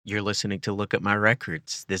You're listening to Look at My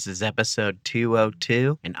Records. This is episode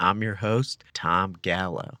 202, and I'm your host, Tom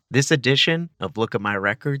Gallo. This edition of Look at My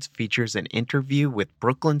Records features an interview with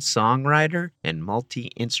Brooklyn songwriter and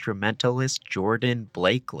multi-instrumentalist Jordan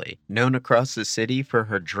Blakely, known across the city for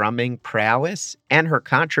her drumming prowess and her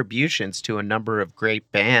contributions to a number of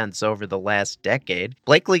great bands over the last decade.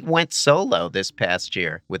 Blakely went solo this past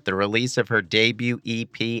year with the release of her debut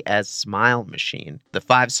EP as Smile Machine. The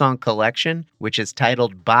 5-song collection, which is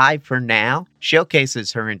titled Bye for Now,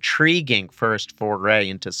 showcases her intriguing first foray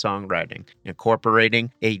into songwriting, incorporating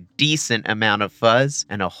a decent amount of fuzz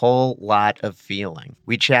and a whole lot of feeling.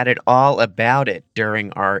 We chatted all about it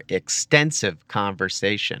during our extensive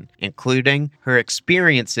conversation, including her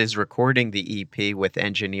experiences recording the EP with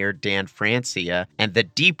engineer Dan Francia and the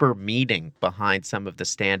deeper meaning behind some of the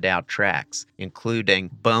standout tracks,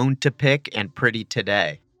 including Bone to Pick and Pretty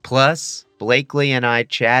Today. Plus, Blakely and I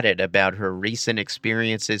chatted about her recent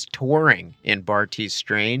experiences touring in Bartees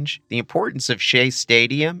Strange, the importance of Shea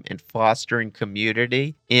Stadium and fostering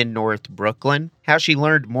community in North Brooklyn, how she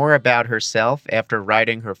learned more about herself after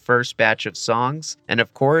writing her first batch of songs, and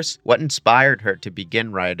of course, what inspired her to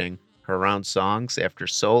begin writing her own songs after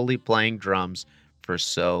solely playing drums for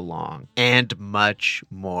so long, and much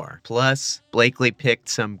more. Plus, Blakely picked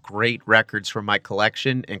some great records from my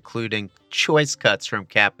collection, including choice cuts from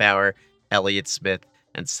Cat Bauer, Elliott Smith,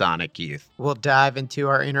 and Sonic Youth. We'll dive into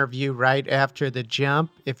our interview right after the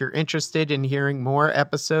jump. If you're interested in hearing more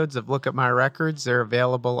episodes of Look at My Records, they're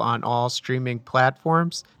available on all streaming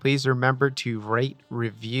platforms. Please remember to rate,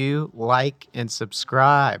 review, like, and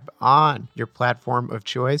subscribe on your platform of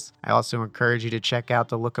choice. I also encourage you to check out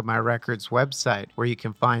the Look at My Records website, where you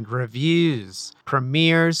can find reviews,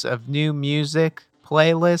 premieres of new music,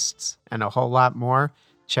 playlists, and a whole lot more.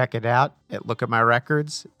 Check it out at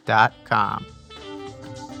lookatmyrecords.com.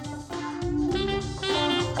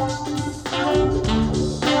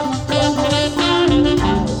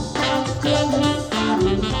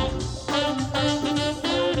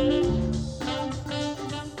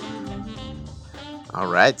 All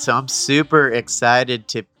right, so I'm super excited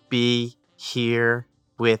to be here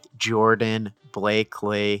with Jordan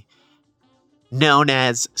Blakely, known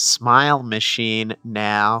as Smile Machine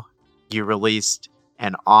now. You released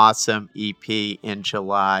an awesome EP in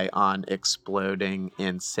July on Exploding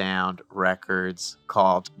in Sound Records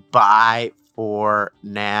called Bye for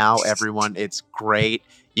Now. Everyone, it's great.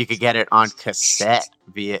 You could get it on cassette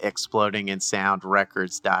via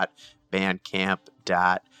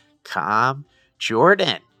explodinginsoundrecords.bandcamp.com.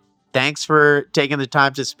 Jordan, thanks for taking the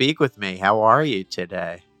time to speak with me. How are you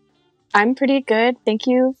today? I'm pretty good. Thank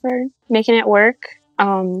you for making it work.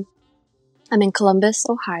 I'm in Columbus,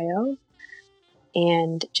 Ohio,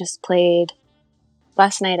 and just played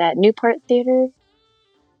last night at Newport Theater.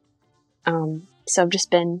 So I've just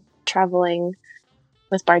been traveling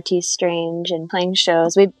with Bartees Strange and playing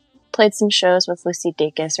shows. We played some shows with Lucy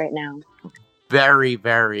Dacus right now. Very,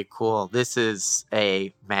 very cool. This is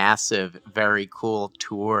a massive, very cool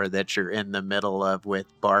tour that you're in the middle of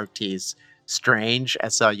with Bartees Strange. I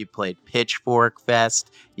saw you played Pitchfork Fest.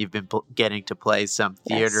 You've been getting to play some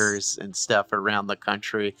theaters and stuff around the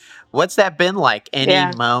country. What's that been like?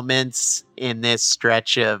 Any moments in this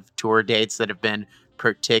stretch of tour dates that have been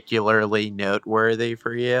particularly noteworthy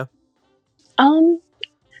for you? I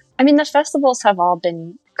mean, the festivals have all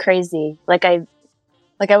been crazy. I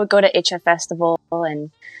would go to HF Festival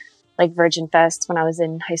and like Virgin Fest when I was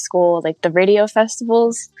in high school, like the radio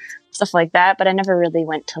festivals, stuff like that. But I never really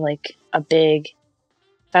went to like a big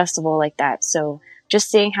festival like that. So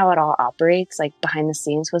just seeing how it all operates, like behind the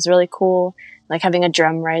scenes, was really cool. Like having a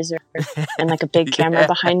drum riser and like a big camera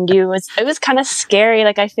behind you it was kind of scary.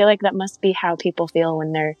 Like I feel like that must be how people feel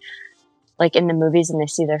when they're like in the movies and they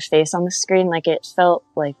see their face on the screen. Like it felt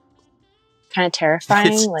like kind of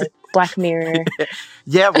terrifying, like Black Mirror.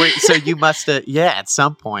 So you must have, at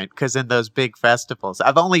some point, because in those big festivals,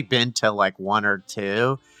 I've only been to like one or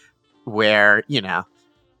two where,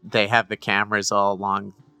 they have the cameras all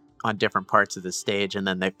along on different parts of the stage and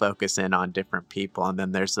then they focus in on different people. And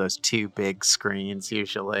then there's those two big screens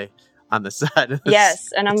usually on the side of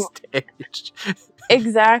the stage.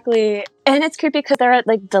 Exactly. And it's creepy because they're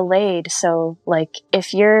like delayed. So like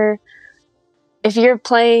if you're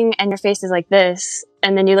playing and your face is like this,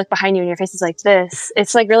 and then you look behind you and your face is like this,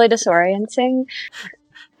 it's like really disorienting.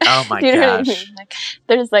 Oh my you know gosh. What I mean? Like,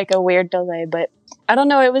 there's like a weird delay, but I don't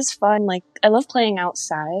know. It was fun. Like I love playing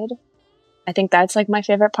outside. I think that's like my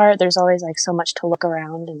favorite part. There's always like so much to look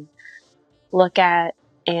around and look at.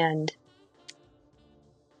 And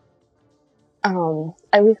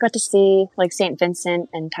we got to see like St. Vincent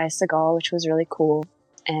and Ty Segall, which was really cool.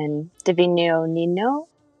 And Divino Nino,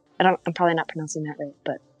 I'm probably not pronouncing that right,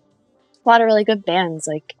 but a lot of really good bands,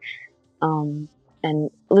 like,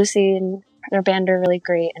 and Lucy and her band are really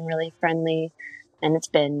great and really friendly. And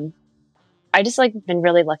I just like been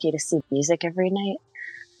really lucky to see music every night.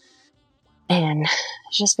 And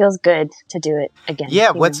it just feels good to do it again.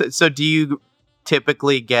 Yeah. So do you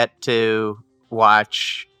typically get to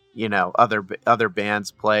watch, other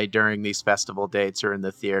bands play during these festival dates or in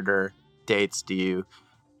the theater dates? Do you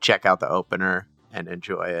check out the opener and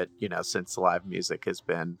enjoy it, since live music has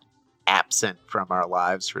been absent from our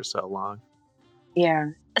lives for so long? Yeah.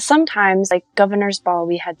 Sometimes, like Governor's Ball,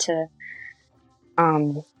 we had to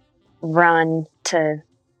run to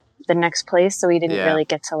the next place, so we didn't really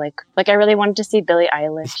get to like I really wanted to see Billie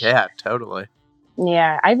Eilish. Yeah, totally.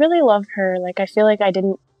 Yeah, I really love her. Like, I feel like I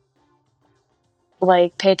didn't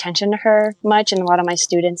like pay attention to her much, and a lot of my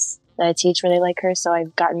students that I teach really like her, so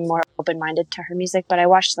I've gotten more open-minded to her music. But I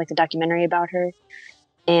watched like the documentary about her,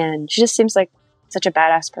 and she just seems like such a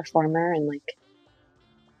badass performer, and like,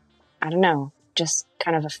 I don't know, just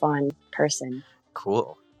kind of a fun person.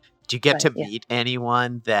 Cool. Do you get to meet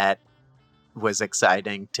anyone that was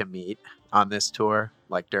exciting to meet on this tour,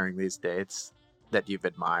 like during these dates, that you've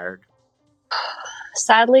admired?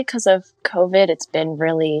 Sadly, because of COVID, it's been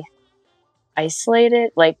really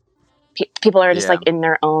isolated. Like, people are just like in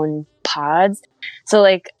their own pods. So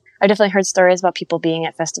like, I definitely heard stories about people being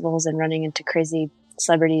at festivals and running into crazy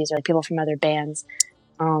celebrities or like people from other bands.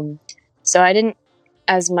 So I didn't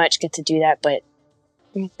as much get to do that, but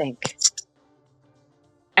let me think.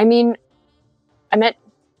 I mean, I met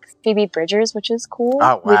Phoebe Bridgers, which is cool.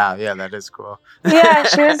 Oh, wow. Yeah, that is cool. Yeah,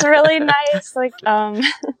 she was really nice. Like,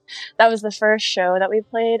 that was the first show that we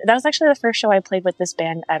played. That was actually the first show I played with this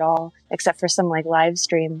band at all, except for some like live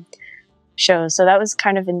stream shows. So that was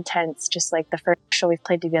kind of intense. Just like the first show we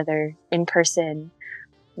played together in person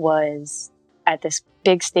was at this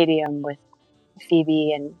big stadium with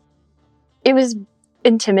Phoebe, and it was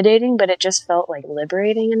intimidating, but it just felt like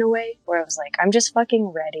liberating in a way where I was like, I'm just fucking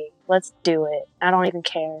ready. Let's do it. I don't even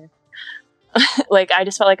care. Like, I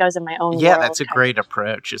just felt like I was in my own world. Yeah, that's a great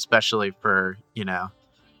approach, especially for,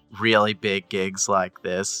 really big gigs like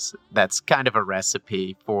this. That's kind of a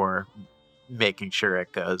recipe for making sure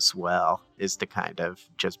it goes well, is to kind of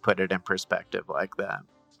just put it in perspective like that.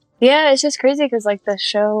 Yeah, it's just crazy because like the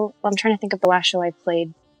show, I'm trying to think of the last show I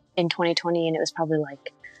played in 2020, and it was probably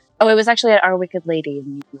like, it was actually at Our Wicked Lady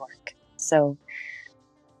in New York. So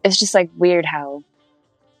it's just like weird how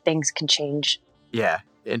things can change. Yeah,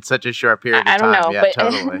 in such a short period of time. I don't know, yeah, but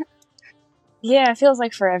totally. Yeah, it feels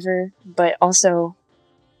like forever, but also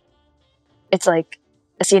it's like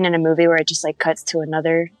a scene in a movie where it just like cuts to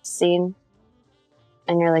another scene,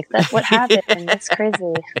 and you're like, what happened? That's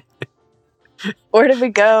crazy. Where did we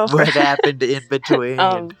go? What happened in between?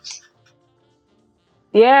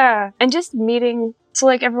 Yeah, and just meeting. So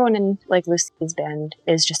like everyone in like Lucy's band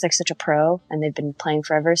is just like such a pro, and they've been playing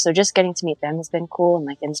forever. So just getting to meet them has been cool and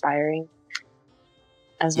like inspiring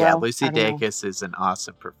as well. Yeah, Lucy Dacus is an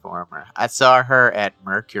awesome performer. I saw her at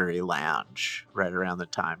Mercury Lounge right around the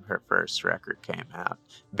time her first record came out.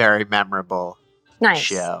 Very memorable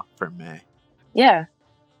show for me. Yeah.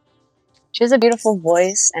 She has a beautiful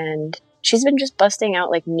voice, and she's been just busting out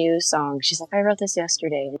like new songs. She's like, I wrote this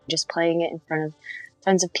yesterday, and just playing it in front of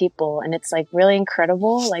tons of people, and it's like really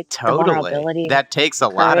incredible. Like, totally, the vulnerability, that takes a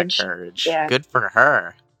lot of courage. Yeah, good for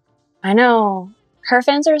her. I know. Her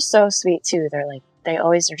fans are so sweet too. They're like, they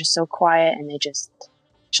always are just so quiet, and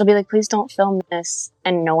she'll be like, please don't film this,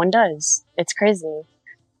 and no one does. It's crazy.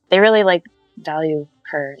 They really like value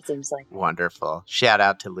her, it seems like. Wonderful. Shout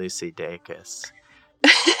out to Lucy Dacus.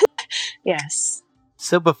 Yes.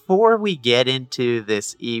 So before we get into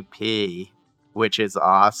this EP, which is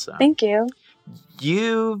awesome. Thank you.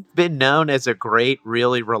 You've been known as a great,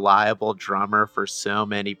 really reliable drummer for so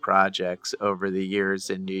many projects over the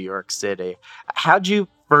years in New York City. How'd you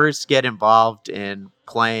first get involved in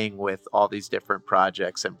playing with all these different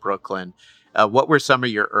projects in Brooklyn? What were some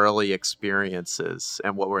of your early experiences,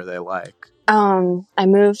 and what were they like? I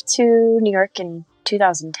moved to New York in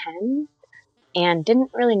 2010 and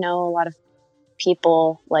didn't really know a lot of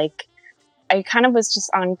people. Like, I kind of was just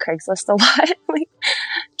on Craigslist a lot, like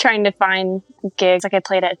trying to find gigs. Like, I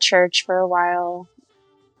played at a church for a while.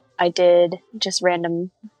 I did just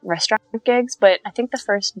random restaurant gigs, but I think the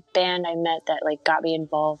first band I met that like got me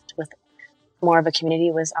involved with more of a community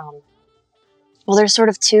was well, there's sort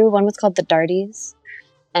of two. One was called the Darties,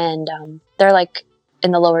 and they're like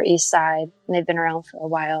in the Lower East Side, and they've been around for a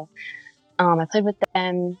while. I played with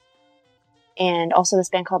them, and also this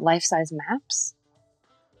band called Life Size Maps.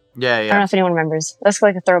 Yeah. I don't know if anyone remembers. That's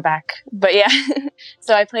like a throwback, but yeah.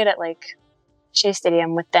 So I played at like Shea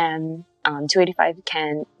Stadium with them, 285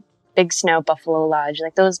 Kent, Big Snow, Buffalo Lodge,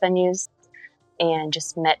 like those venues, and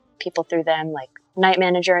just met people through them. Like Night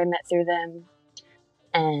Manager, I met through them,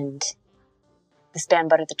 and this band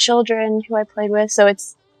Butter the Children, who I played with. So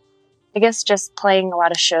it's, I guess, just playing a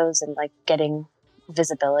lot of shows and like getting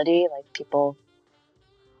visibility. Like people,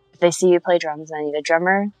 if they see you play drums and I need a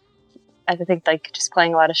drummer, I think like just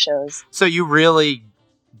playing a lot of shows. So you really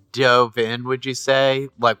dove in, would you say,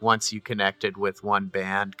 like once you connected with one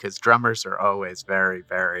band? Because drummers are always very,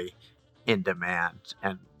 very in demand.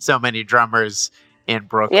 And so many drummers in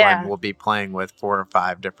Brooklyn will be playing with 4 or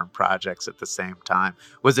 5 different projects at the same time.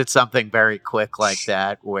 Was it something very quick like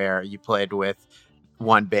that where you played with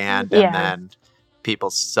one band and then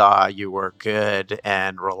people saw you were good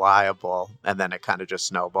and reliable and then it kind of just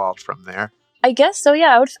snowballed from there? I guess so,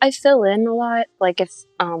 yeah. I fill in a lot. Like if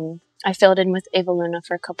I filled in with Ava Luna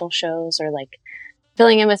for a couple shows, or like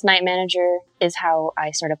filling in with Night Manager is how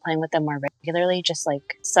I started playing with them more regularly. Just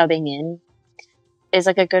like subbing in is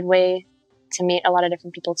like a good way to meet a lot of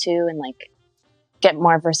different people too, and like get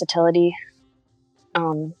more versatility.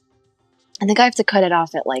 I think I have to cut it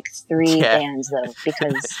off at like 3 bands though,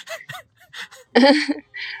 because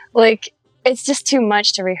like it's just too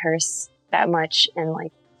much to rehearse that much. And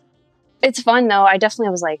like, it's fun though. I definitely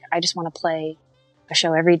was like, I just want to play a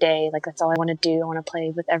show every day. Like that's all I want to do. I want to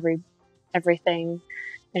play with everything.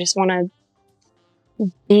 I just want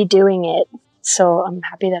to be doing it. So I'm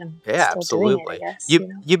happy that I'm still absolutely. doing it, I guess,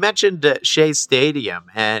 you mentioned Shea Stadium,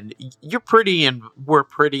 and we're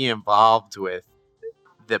pretty involved with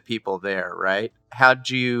the people there, right? How'd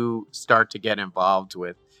you start to get involved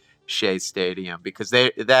with Shea Stadium? Because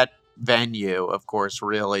that venue, of course,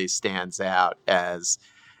 really stands out as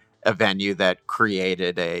a venue that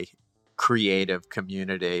created a creative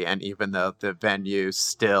community. And even though the venue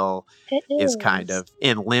still is kind of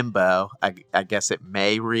in limbo, I guess it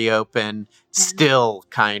may reopen, still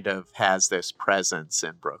kind of has this presence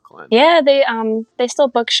in Brooklyn. Yeah, they still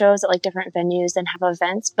book shows at like different venues and have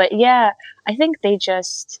events, but yeah, I think they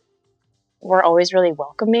just were always really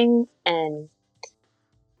welcoming, and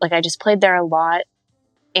like I just played there a lot,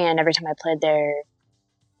 and every time I played there,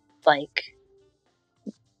 like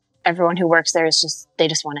everyone who works there they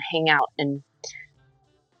just want to hang out, and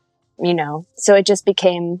so it just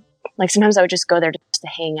became like sometimes I would just go there just to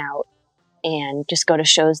hang out and just go to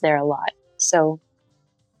shows there a lot. So,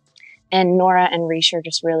 and Nora and Rish are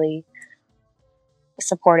just really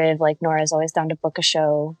supportive. Like Nora's always down to book a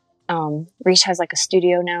show. Rish has like a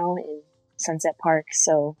studio now in Sunset Park,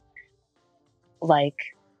 so like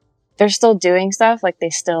they're still doing stuff. Like they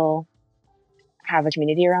still have a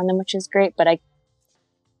community around them, which is great. But I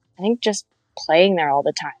think just playing there all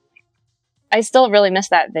the time, I still really miss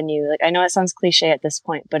that venue. Like I know it sounds cliche at this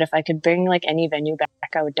point, but if I could bring like any venue back,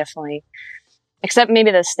 I would definitely, except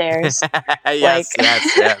maybe the Stairs. yes,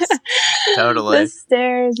 totally. The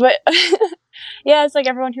Stairs, but yeah, it's like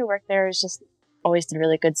everyone who worked there is just always did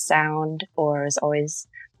really good sound, or is always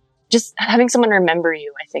just having someone remember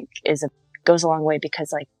you. I think goes a long way,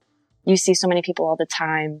 because like you see so many people all the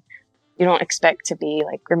time, you don't expect to be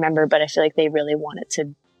like remembered, but I feel like they really want it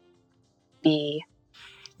to be.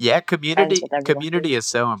 Yeah, community is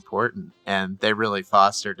so important, and they really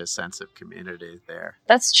fostered a sense of community there.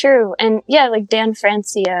 That's true. And yeah, like Dan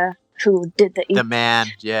Francia, who did the EP. The man,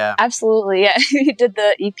 yeah. Absolutely, yeah. He did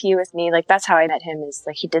the EP with me. Like that's how I met him, is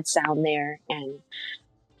like he did sound there, and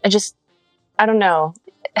I don't know,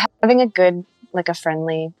 having a good, like a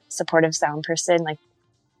friendly, supportive sound person. Like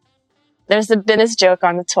there's been this joke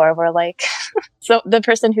on the tour where like, so the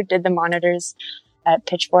person who did the monitors at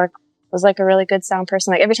Pitchfork was like a really good sound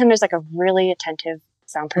person. Like every time there's like a really attentive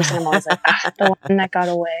sound person, I'm always like, the one that got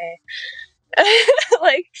away.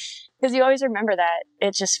 Like, because you always remember that.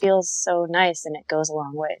 It just feels so nice, and it goes a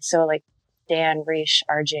long way. So like Dan, Rish,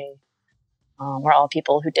 RJ, were all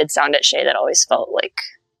people who did sound at Shea that always felt like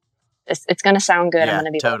it's going to sound good. Yeah, I'm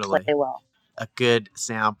going to be able to play well. A good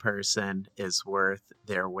sound person is worth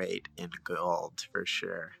their weight in gold, for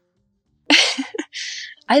sure.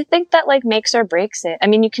 I think that like makes or breaks it. I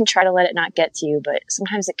mean, you can try to let it not get to you, but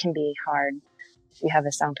sometimes it can be hard if you have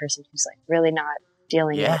a sound person who's like really not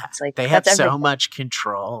dealing with it. It's like they have so much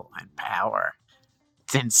control and power.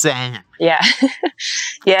 It's insane. Yeah.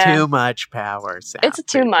 Yeah. Too much power. It's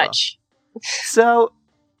too much. So,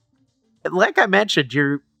 like I mentioned,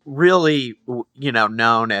 you're really,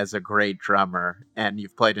 known as a great drummer, and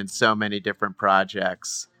you've played in so many different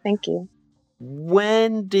projects. Thank you.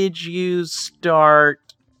 When did you start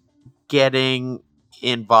getting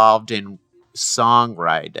involved in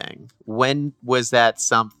songwriting? When was that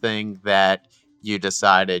something that you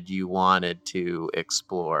decided you wanted to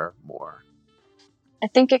explore more? I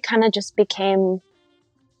think it kind of just became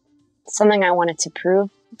something I wanted to prove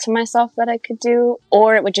to myself that I could do,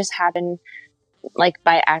 or it would just happen like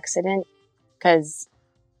by accident, because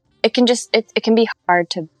it can be hard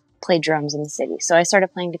to play drums in the city. So I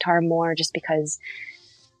started playing guitar more just because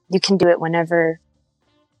you can do it whenever.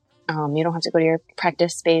 You don't have to go to your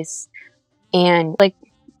practice space. And like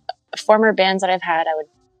former bands that I've had, I would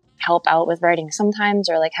help out with writing sometimes,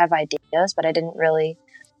 or like have ideas, but I didn't really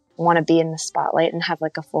want to be in the spotlight and have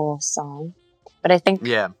like a full song. But I think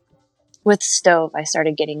with Stove, I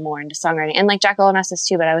started getting more into songwriting, and like Jackal and Estes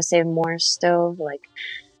too, but I would say more Stove, like,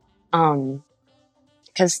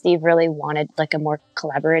 because Steve really wanted like a more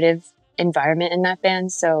collaborative environment in that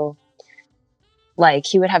band. So like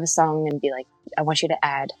he would have a song and be like, I want you to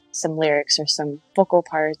add some lyrics or some vocal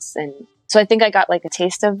parts. And so I think I got like a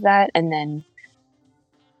taste of that. And then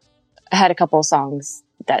I had a couple of songs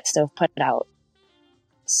that Stove put out.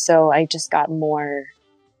 So I just got more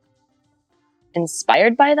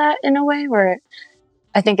inspired by that in a way, where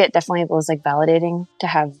I think it definitely was like validating to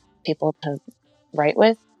have people to write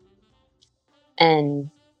with.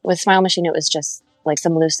 And with Smile Machine, it was just like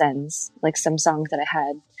some loose ends, like some songs that I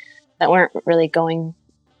had that weren't really going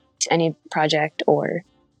to any project, or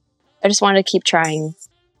I just wanted to keep trying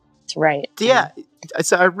to write. Yeah.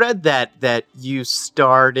 So I read that you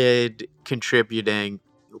started contributing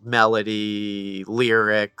melody,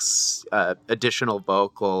 lyrics, additional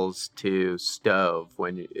vocals to Stove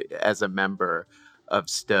as a member of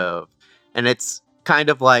Stove. And it's kind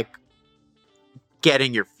of like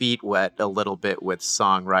getting your feet wet a little bit with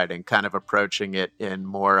songwriting, kind of approaching it in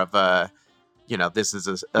more of a, this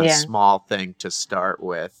is a small thing to start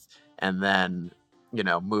with, and then,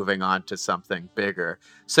 moving on to something bigger.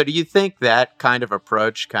 So do you think that kind of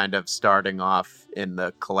approach, kind of starting off in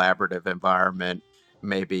the collaborative environment,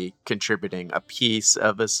 maybe contributing a piece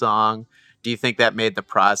of a song, do you think that made the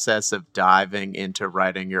process of diving into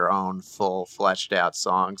writing your own full fleshed out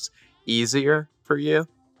songs easier for you?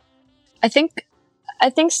 I think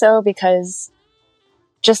so, because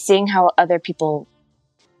just seeing how other people,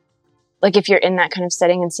 like if you're in that kind of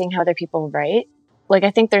setting and seeing how other people write, like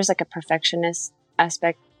I think there's like a perfectionist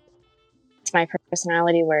aspect to my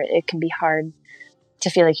personality where it can be hard to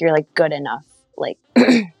feel like you're like good enough, like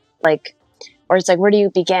like, or it's like, where do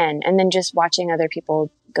you begin? And then just watching other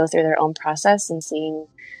people go through their own process and seeing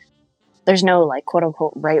there's no like quote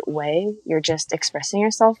unquote right way, you're just expressing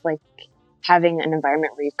yourself. Like having an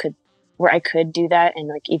environment where I could do that and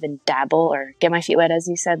like even dabble or get my feet wet, as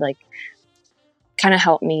you said, like kind of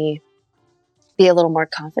helped me be a little more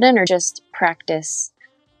confident, or just practice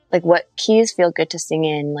like what keys feel good to sing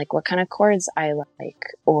in, like what kind of chords I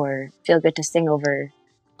like or feel good to sing over.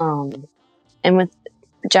 And with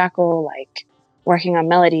Jackal, like working on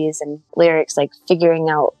melodies and lyrics, like figuring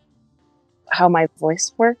out how my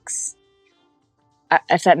voice works,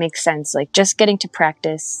 if that makes sense, like just getting to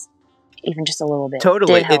practice even just a little bit.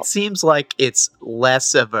 Totally. It seems like it's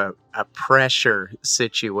less of a pressure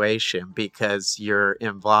situation because you're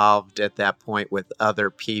involved at that point with other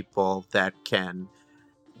people that can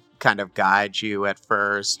kind of guide you at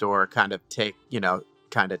first, or kind of take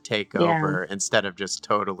over instead of just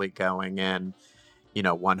totally going in,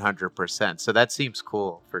 100%. So that seems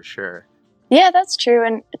cool for sure. Yeah, that's true.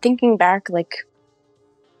 And thinking back, like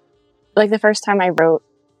the first time I wrote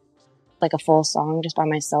like a full song just by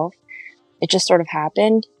myself, it just sort of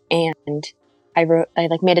happened, and I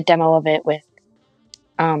made a demo of it with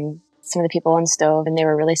some of the people on Stove, and they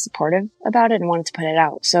were really supportive about it and wanted to put it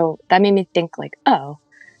out. So that made me think like, oh,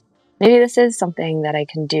 maybe this is something that I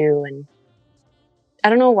can do. And I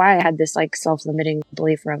don't know why I had this like self-limiting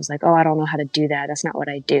belief where I was like, oh, I don't know how to do that. That's not what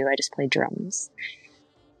I do. I just play drums,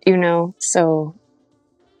 So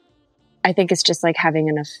I think it's just like having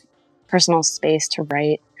enough personal space to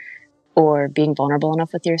write, or being vulnerable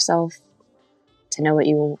enough with yourself to know what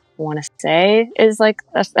you want to say is like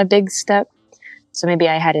a big step. So maybe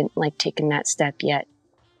I hadn't like taken that step yet,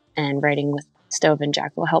 and writing with Stove and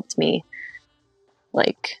Jackal helped me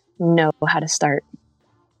like know how to start.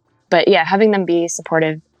 But yeah, having them be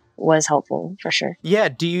supportive was helpful for sure. Yeah.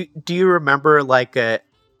 Do you remember like a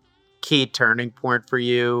key turning point for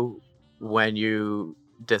you when you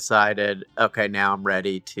decided, okay, now I'm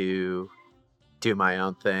ready to do my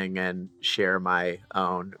own thing and share my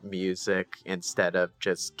own music instead of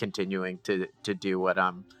just continuing to do what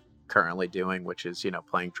I'm currently doing, which is,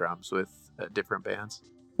 playing drums with different bands?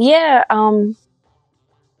 Yeah.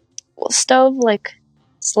 Stove like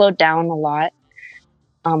slowed down a lot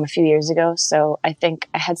a few years ago. So I think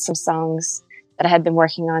I had some songs that I had been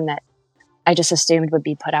working on that I just assumed would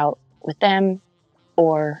be put out with them,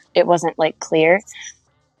 or it wasn't like clear.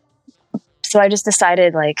 So I just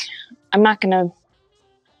decided, like, I'm not going to,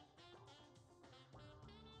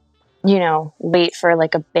 wait for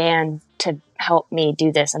like a band to help me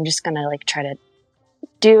do this. I'm just going to like try to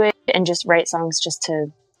do it and just write songs just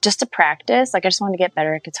to practice. Like, I just want to get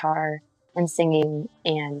better at guitar and singing.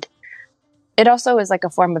 And it also is like a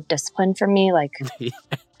form of discipline for me. Like,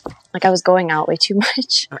 like I was going out way too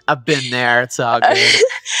much. I've been there. It's all good.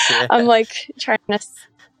 Yeah. I'm like trying to,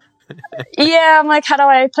 I'm like, how do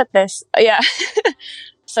I put this? Yeah.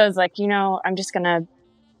 So it's like, I'm just going to,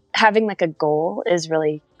 having like a goal is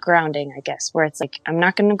really grounding, I guess, where it's like, I'm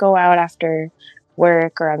not going to go out after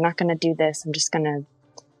work, or I'm not going to do this. I'm just going to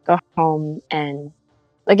go home. And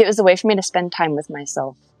like, it was a way for me to spend time with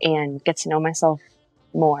myself and get to know myself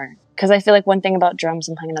more. Because I feel like one thing about drums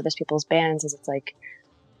and playing in other people's bands is it's like,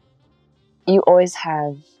 you always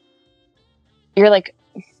you're like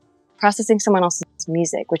processing someone else's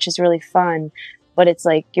music, which is really fun, but it's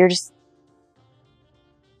like, it's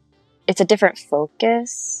a different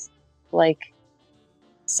focus. Like,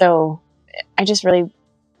 so I just really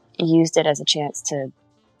used it as a chance to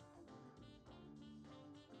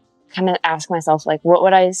kind of ask myself, like, what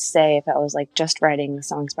would I say if I was like just writing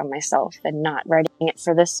songs by myself and not writing it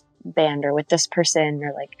for this band or with this person,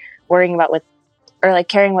 or like worrying about or like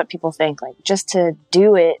caring what people think, like just to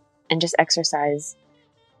do it and just exercise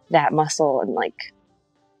that muscle and like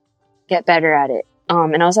get better at it.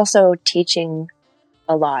 And I was also teaching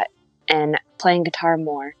a lot and playing guitar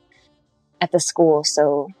more at the school.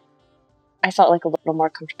 So I felt like a little more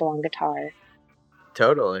comfortable on guitar.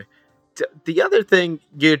 Totally. The other thing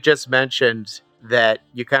you just mentioned, that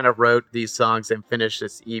you kind of wrote these songs and finished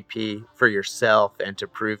this EP for yourself and to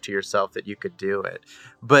prove to yourself that you could do it.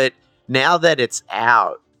 But now that it's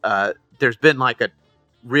out, there's been like a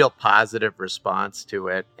real positive response to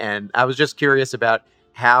it. And I was just curious about,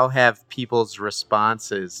 how have people's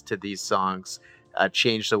responses to these songs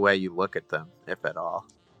changed the way you look at them, if at all?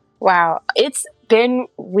 Wow. It's been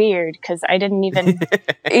weird because I didn't even,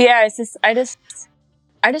 it's just, I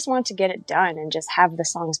just want to get it done and just have the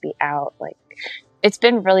songs be out. Like, it's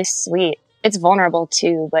been really sweet. It's vulnerable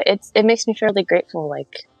too, but it makes me feel really grateful,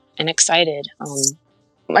 like, and excited.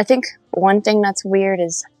 I think one thing that's weird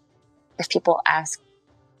is if people ask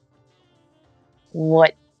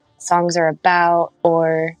what songs are about,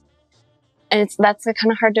 and that's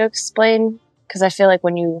kind of hard to explain, because I feel like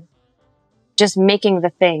when you just making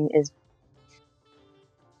the thing is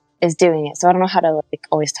doing it. So I don't know how to like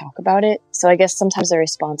always talk about it. So I guess sometimes the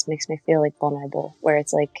response makes me feel like vulnerable, where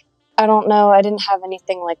it's like, I don't know, I didn't have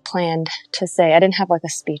anything like planned to say. I didn't have like a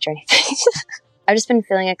speech or anything. I've just been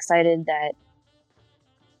feeling excited that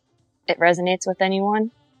it resonates with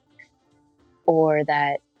anyone, or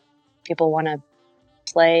that people want to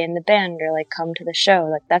play in the band or like come to the show.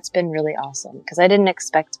 Like, that's been really awesome, because I didn't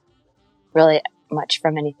expect really much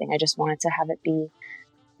from anything. I just wanted to have it be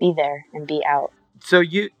there and be out. So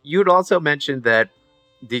you'd also mentioned that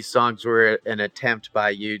these songs were an attempt by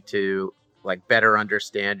you to like better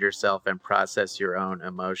understand yourself and process your own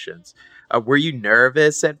emotions. Were you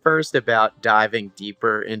nervous at first about diving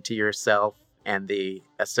deeper into yourself and the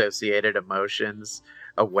associated emotions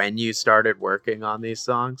when you started working on these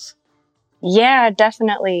songs? Yeah,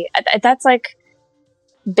 definitely. That's like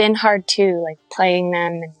been hard too, like playing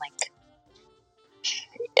them, and like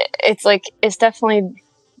it's definitely,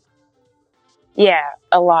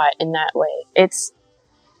 a lot in that way.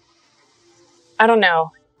 I don't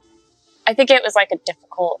know. I think it was like I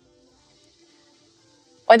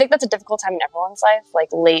think that's a difficult time in everyone's life, like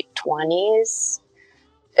late 20s.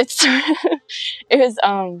 It was,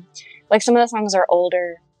 like, some of the songs are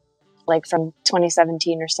older, like from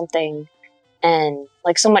 2017 or something. And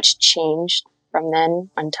like so much changed from then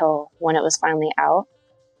until when it was finally out.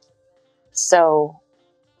 So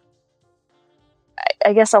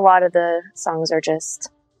I guess a lot of the songs are just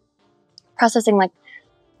processing like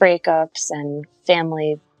breakups and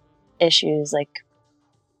family issues. Like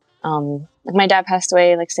my dad passed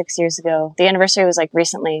away like 6 years ago. The anniversary was like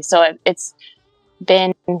recently. So it's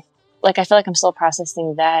been like, I feel like I'm still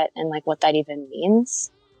processing that and like what that even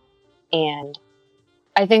means. And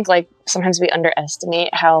I think like sometimes we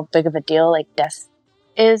underestimate how big of a deal like death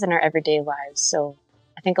is in our everyday lives. So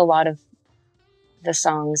I think a lot of the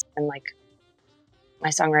songs and like my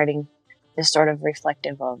songwriting is sort of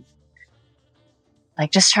reflective of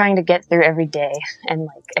like just trying to get through every day and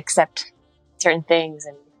like accept certain things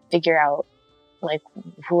and figure out like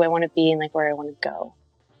who I want to be and like where I want to go.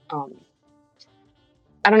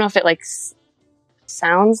 I don't know if it like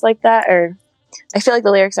sounds like that, or I feel like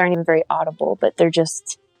the lyrics aren't even very audible, but they're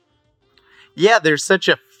just... Yeah, there's such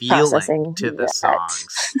a feeling to the songs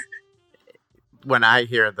when I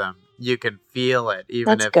hear them. You can feel it,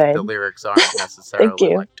 even That's if the good. lyrics aren't Thank necessarily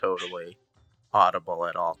you. like totally audible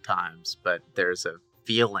at all times, but there's a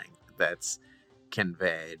feeling that's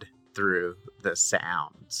conveyed through the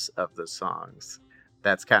sounds of the songs.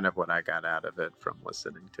 That's kind of what I got out of it from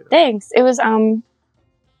listening to it. Thanks. It was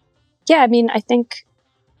yeah, I mean, I think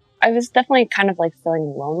I was definitely kind of like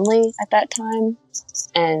feeling lonely at that time.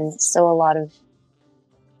 And so a lot of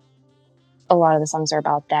the songs are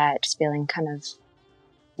about that, just feeling kind of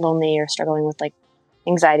lonely or struggling with like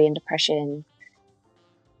anxiety and depression.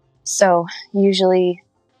 So usually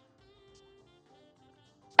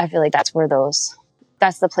I feel like that's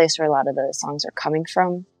the place where a lot of the songs are coming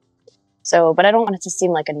from. So, but I don't want it to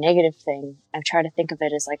seem like a negative thing. I've tried to think of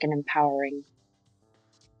it as like an empowering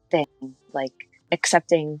thing, like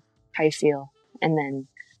accepting how you feel and then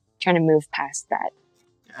trying to move past that.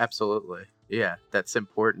 Absolutely. Yeah, that's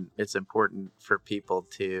important. It's important for people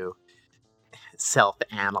to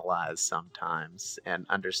self-analyze sometimes and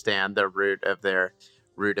understand the root of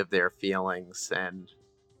their feelings and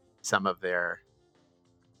some of their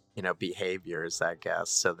behaviors, I guess,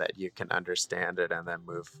 so that you can understand it and then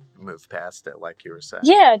move past it, like you were saying.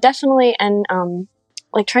 Yeah, definitely. And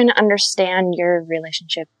like trying to understand your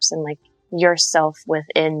relationships and like yourself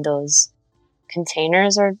within those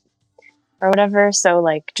containers or whatever. So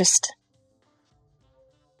like just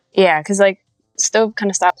because like Stove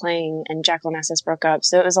kind of stopped playing and Jack Onassis broke up.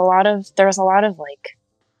 So there was a lot of like,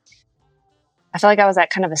 I felt like I was at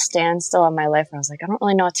kind of a standstill in my life where I was like, I don't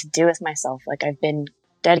really know what to do with myself. Like I've been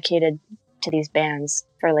dedicated to these bands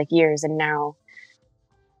for like years and now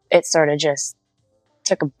it sort of just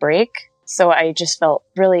took a break. So I just felt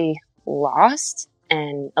really lost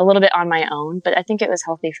and a little bit on my own, but I think it was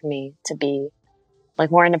healthy for me to be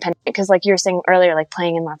like more independent because like you were saying earlier, like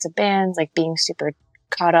playing in lots of bands, like being super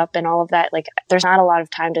caught up in all of that. Like there's not a lot of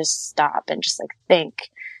time to stop and just like think.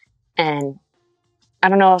 And I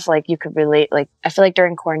don't know if like you could relate, like I feel like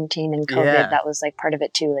during quarantine and COVID, that was like part of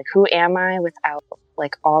it too. Like who am I without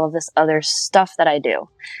like all of this other stuff that I do?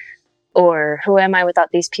 Or who am I without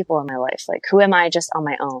these people in my life? Like who am I just on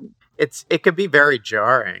my own? It could be very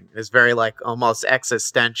jarring. It's very like almost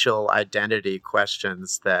existential identity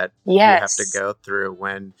questions that you have to go through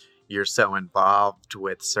when you're so involved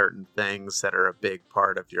with certain things that are a big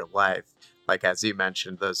part of your life. Like as you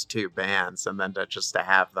mentioned, those two bands, and then to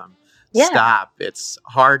have them stop. It's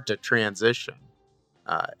hard to transition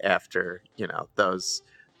after those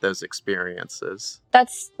experiences.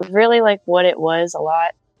 That's really like what it was. A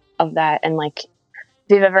lot of that, and like if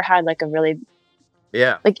you've ever had like a really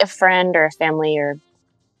like a friend or a family or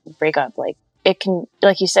breakup, like it can,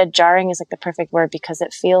 like you said, jarring is like the perfect word because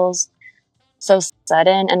it feels so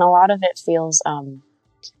sudden and a lot of it feels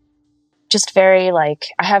just very like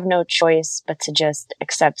I have no choice but to just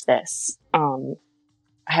accept this. I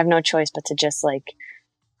have no choice but to just like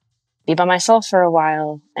be by myself for a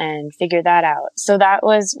while and figure that out. So that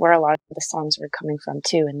was where a lot of the songs were coming from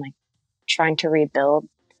too, and like trying to rebuild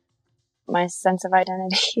my sense of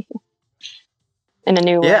identity in a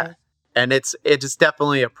new way. And it's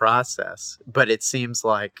definitely a process, but it seems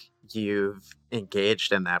like you've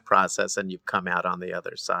engaged in that process and you've come out on the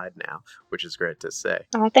other side now, which is great to say.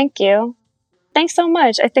 Oh, thank you. Thanks so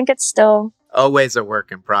much. I think it's still always a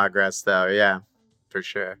work in progress though. Yeah, for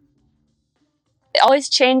sure. Always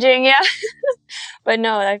changing. Yeah. But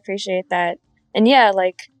no, I appreciate that. And yeah,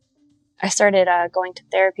 like I started going to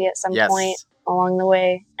therapy at some point along the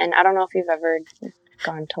way. And I don't know if you've ever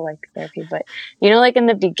gone to like therapy, but like in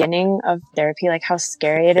the beginning of therapy, like how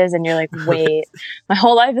scary it is. And you're like, wait, my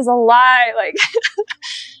whole life is a lie. Like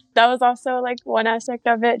that was also like one aspect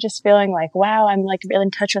of it, just feeling like, wow, I'm like really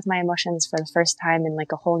in touch with my emotions for the first time in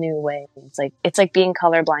like a whole new way. It's like being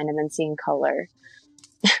colorblind and then seeing color.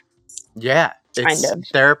 Yeah. It's kind of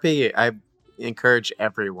therapy. I encourage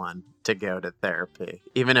everyone to go to therapy,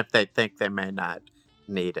 even if they think they may not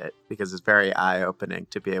need it, because it's very eye-opening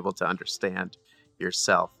to be able to understand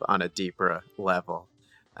yourself on a deeper level.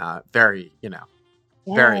 Very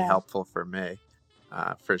helpful for me,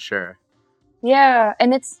 for sure. Yeah,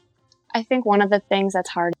 and I think one of the things that's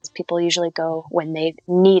hard is people usually go when they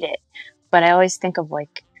need it, but I always think of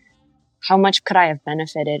like, how much could I have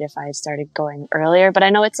benefited if I started going earlier? But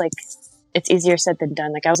I know it's like, it's easier said than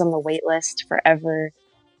done. Like I was on the wait list forever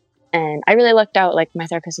and I really lucked out. Like my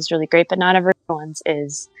therapist is really great, but not everyone's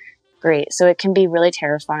is great. So it can be really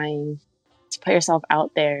terrifying to put yourself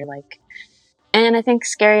out there. Like, and I think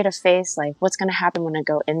scary to face, like what's going to happen when I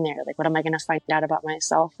go in there? Like, what am I going to find out about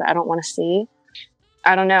myself that I don't want to see?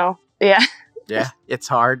 I don't know. Yeah. Yeah. It's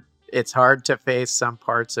hard. It's hard to face some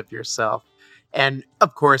parts of yourself. And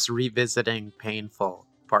of course, revisiting painful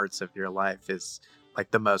parts of your life is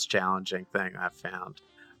like the most challenging thing I've found,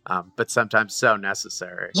 but sometimes so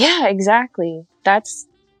necessary. Yeah, exactly. That's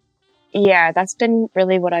been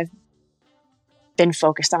really what I've been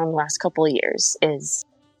focused on the last couple of years is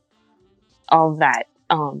all of that.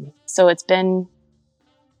 So it's been,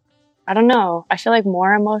 I don't know, I feel like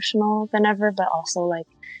more emotional than ever, but also like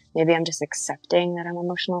maybe I'm just accepting that I'm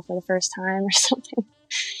emotional for the first time or something.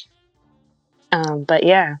 But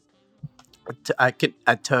yeah. I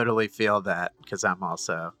totally feel that because I'm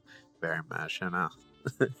also very emotional.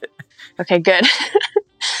 Okay, good.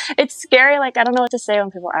 It's scary. Like, I don't know what to say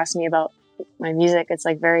when people ask me about my music. It's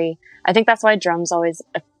like I think that's why drums always,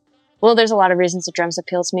 well, there's a lot of reasons that drums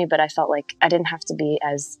appeal to me, but I felt like I didn't have to be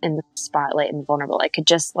as in the spotlight and vulnerable. I could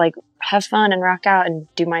just like have fun and rock out and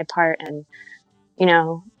do my part. And, you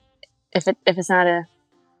know, if it's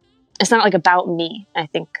not like about me, I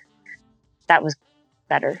think that was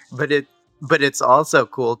better. But it's also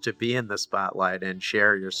cool to be in the spotlight and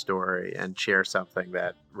share your story and share something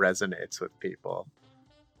that resonates with people,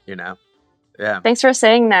 you know? Yeah. Thanks for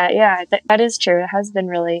saying that. Yeah, that is true. It has been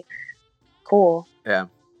really cool. Yeah.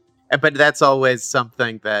 But that's always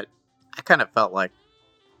something that I kind of felt like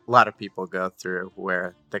a lot of people go through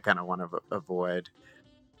where they kind of want to avoid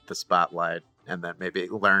the spotlight and then maybe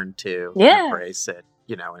learn to embrace it,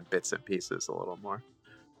 you know, in bits and pieces a little more.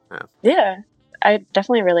 Yeah, I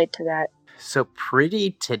definitely relate to that. So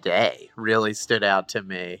Pretty Today really stood out to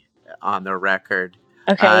me on the record.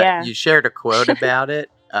 Okay, yeah. You shared a quote about it,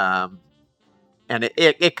 and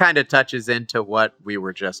it kind of touches into what we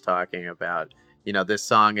were just talking about. You know, this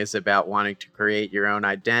song is about wanting to create your own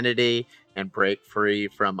identity and break free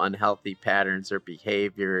from unhealthy patterns or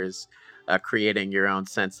behaviors, creating your own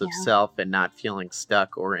sense of self and not feeling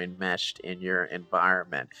stuck or enmeshed in your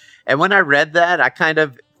environment. And when I read that, I kind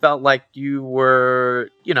of felt like you were,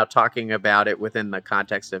 you know, talking about it within the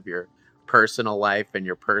context of your personal life and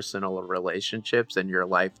your personal relationships and your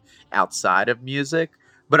life outside of music.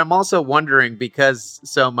 But I'm also wondering, because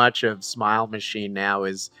so much of Smile Machine now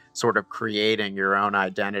is sort of creating your own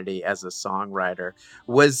identity as a songwriter,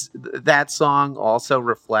 was that song also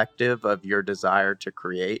reflective of your desire to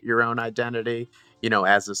create your own identity, you know,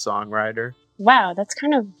 as a songwriter? Wow, that's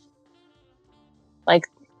kind of like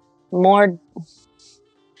more...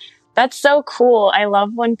 That's so cool. I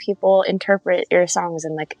love when people interpret your songs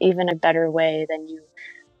in like even a better way than you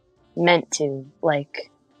meant to. Like,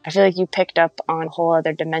 I feel like you picked up on a whole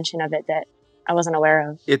other dimension of it that I wasn't aware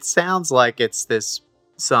of. It sounds like it's this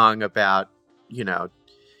song about, you know,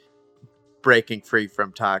 breaking free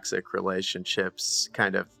from toxic relationships,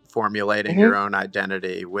 kind of formulating your own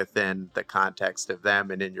identity within the context of them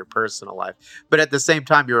and in your personal life. But at the same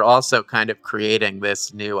time, you're also kind of creating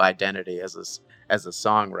this new identity as a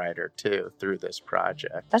songwriter too through this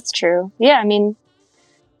project. That's true. Yeah, I mean,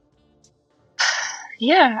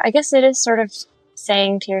 yeah, I guess it is sort of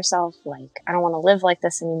saying to yourself, like, I don't want to live like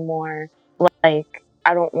this anymore. Like,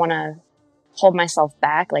 I don't want to hold myself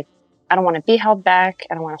back. Like, I don't want to be held back.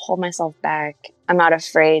 I don't want to hold myself back. I'm not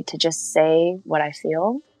afraid to just say what I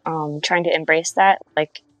feel. Trying to embrace that.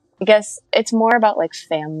 Like, I guess it's more about like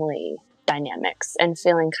family dynamics and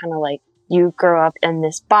feeling kind of like you grow up in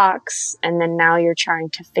this box and then now you're trying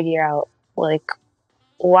to figure out like,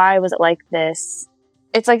 why was it like this?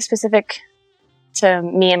 It's like specific to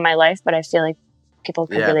me and my life, but I feel like people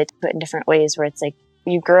could relate to it in different ways, where it's like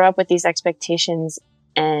you grow up with these expectations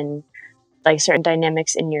and like certain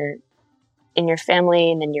dynamics in your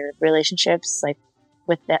family and in your relationships, like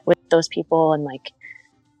with those people, and like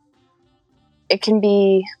it can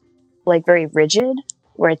be like very rigid,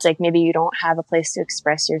 where it's like maybe you don't have a place to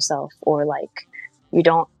express yourself, or like you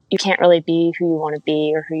can't really be who you want to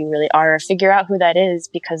be or who you really are, or figure out who that is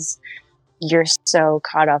because you're so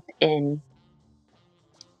caught up in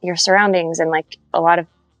your surroundings. And like a lot of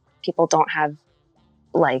people don't have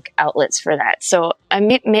like outlets for that. So I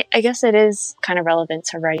guess it is kind of relevant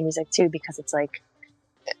to writing music too, because it's like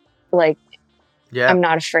I'm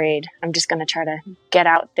not afraid. I'm just going to try to get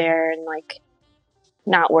out there and like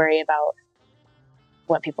not worry about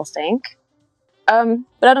what people think. But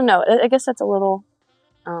I don't know. I guess that's a little,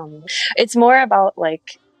 it's more about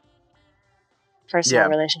like personal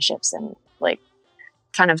relationships and like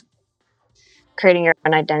kind of creating your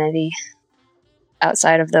own identity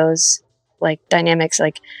outside of those like dynamics,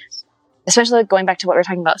 like especially like going back to what we were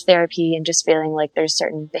talking about, therapy, and just feeling like there's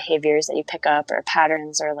certain behaviors that you pick up or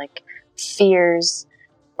patterns or like fears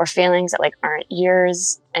or feelings that like aren't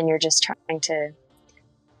yours, and you're just trying to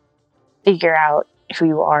figure out who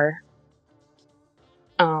you are.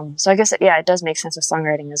 So I guess it does make sense with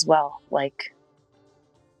songwriting as well. Like,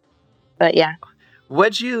 but yeah.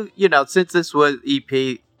 Would you know, since this was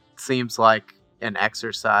EP seems like an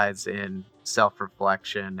exercise in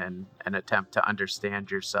self-reflection and an attempt to understand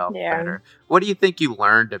yourself Yeah. better. What do you think you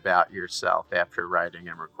learned about yourself after writing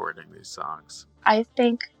and recording these songs? I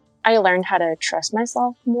think I learned how to trust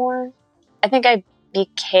myself more. I think I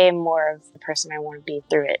became more of the person I want to be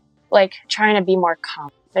through it. Like trying to be more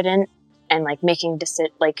confident and like making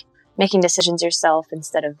decisions yourself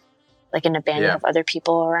instead of like an abandon of other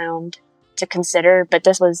people around to consider. But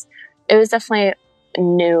it was definitely a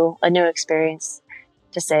new experience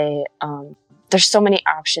to say, there's so many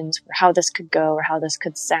options for how this could go or how this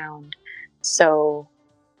could sound. So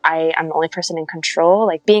I'm the only person in control.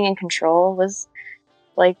 Like being in control was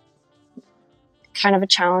like kind of a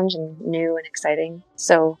challenge and new and exciting.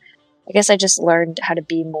 So I guess I just learned how to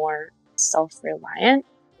be more self-reliant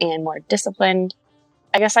and more disciplined.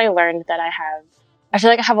 I guess I learned that I feel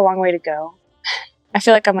like I have a long way to go. I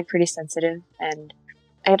feel like I'm like pretty sensitive and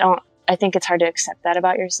I think it's hard to accept that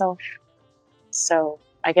about yourself. So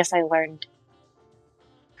I guess I learned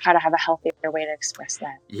how to have a healthier way to express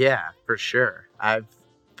that. Yeah, for sure. I've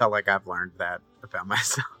felt like I've learned that about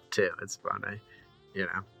myself too. It's funny, you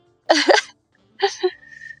know?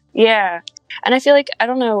 Yeah. And I feel like, I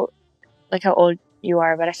don't know like how old you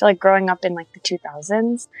are, but I feel like growing up in like the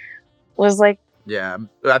 2000s was like... Yeah,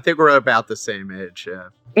 I think we're about the same age.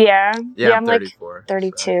 Yeah, I'm 34. Like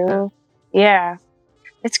 32. So, yeah.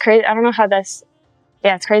 It's crazy. I don't know how that's...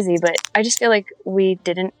 Yeah, it's crazy, but I just feel like we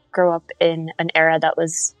didn't grow up in an era that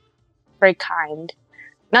was very kind.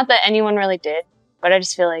 Not that anyone really did, but I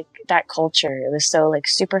just feel like that culture, it was so like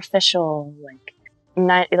superficial, like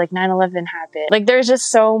 9/11 happened. Like there's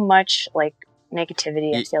just so much like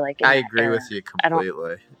negativity, I feel like. I agree with you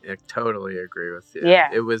completely. I totally agree with you. Yeah.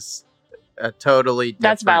 It was a totally different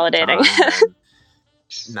That's validating. time and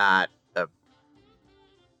not a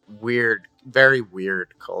very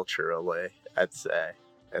weird culturally, I'd say,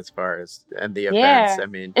 as far as and the events. I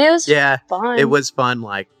mean, it was fun. It was fun,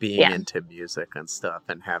 like being into music and stuff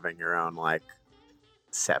and having your own like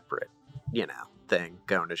separate, thing,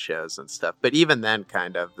 going to shows and stuff. But even then,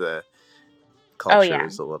 kind of the culture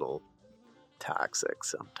was a little toxic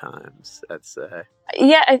sometimes, I'd say.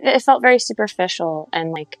 Yeah, it felt very superficial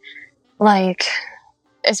and like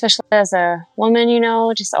especially as a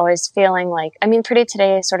woman, just always feeling like, I mean, Pretty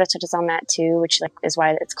Today sort of touches on that too, which like is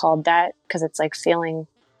why it's called that, because it's like feeling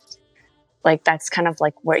like that's kind of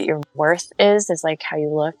like what your worth is like how you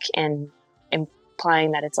look, and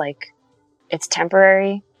implying that it's like it's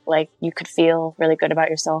temporary. Like you could feel really good about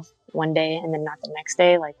yourself one day and then not the next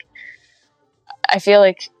day. Like I feel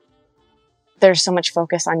like there's so much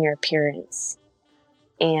focus on your appearance,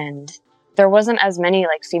 and there wasn't as many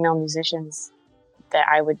like female musicians that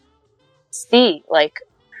I would see like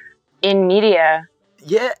in media.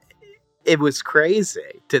 Yeah, it was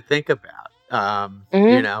crazy to think about.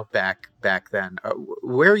 Back then.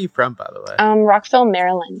 Where are you from, by the way? Rockville,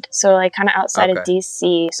 Maryland. So like kind of outside of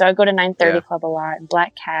DC. So I go to 930 Club a lot, and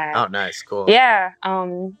Black Cat. Oh, nice, cool. Yeah,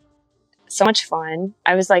 so much fun.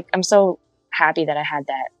 I was like, I'm so happy that I had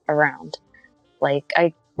that around. Like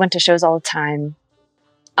I went to shows all the time,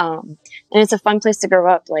 and it's a fun place to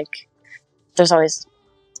grow up. Like there's always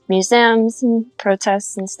museums and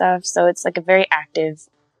protests and stuff, so it's like a very active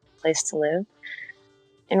place to live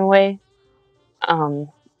in a way.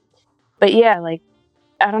 But yeah, like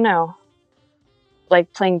I don't know,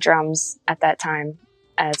 like playing drums at that time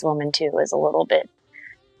as a woman too was a little bit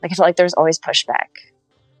like I felt like there was always pushback.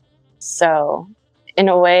 So in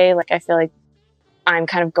a way, like I feel like I'm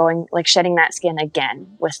kind of going like shedding that skin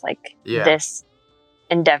again with like this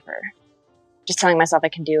endeavor, just telling myself I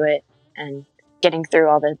can do it and getting through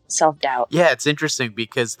all the self-doubt. Yeah, it's interesting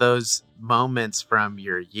because those moments from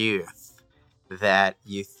your youth that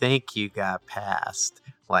you think you got past,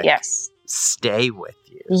 like stay with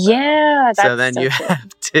you. Yeah, that's so then you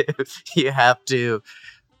have to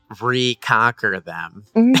reconquer them.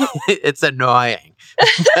 Mm-hmm. It's annoying.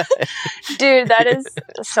 Dude, that is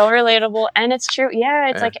so relatable, and it's true. Yeah,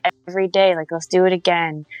 it's like every day, like let's do it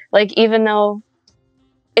again. Like even though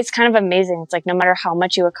it's kind of amazing, it's like no matter how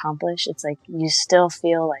much you accomplish, it's like you still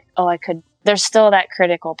feel like, oh, I could. There's still that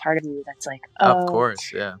critical part of you that's like, oh, of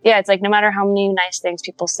course, yeah. Yeah, it's like no matter how many nice things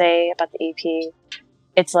people say about the EP,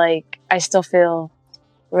 it's like I still feel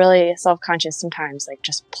really self-conscious sometimes, like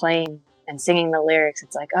just playing and singing the lyrics.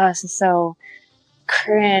 It's like, oh, this is so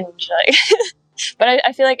cringe. Like, but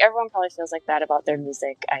I feel like everyone probably feels like that about their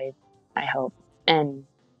music. I hope. And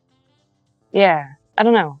yeah, I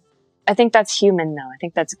don't know. I think that's human though. I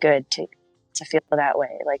think that's good to feel that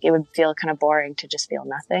way. Like it would feel kind of boring to just feel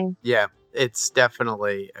nothing. Yeah, it's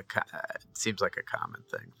definitely it seems like a common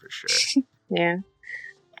thing for sure. Yeah.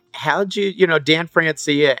 how'd Dan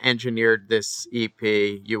Francia engineered this EP.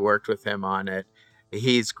 You worked with him on it.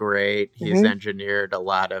 He's great. He's Hmm. engineered a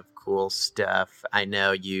lot of cool stuff. I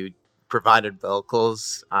know you provided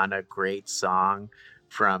vocals on a great song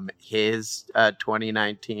from his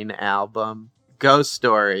 2019 album, Ghost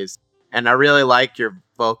Stories. And I really like your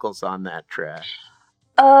vocals on that track.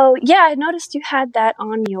 Oh, yeah, I noticed you had that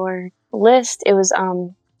on your list. It was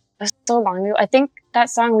so long ago. I think that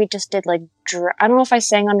song we just did like I don't know if I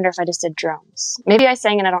sang on it or if I just did drums. Maybe I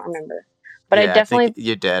sang and I don't remember. But I Yeah, I think definitely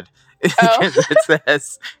you did. Oh.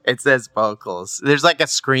 it says vocals. There's like a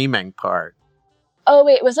screaming part. Oh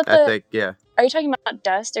wait, was it I think, yeah. Are you talking about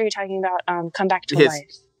Dust or are you talking about Come Back to His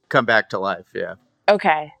Life? Come Back to Life, yeah.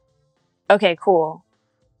 Okay. Okay, cool.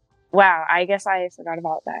 Wow, I guess I forgot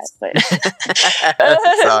about that, but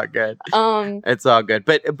It's all good. um It's all good.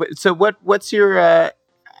 But so what's your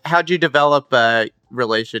how'd you develop a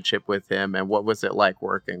relationship with him, and what was it like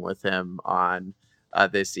working with him on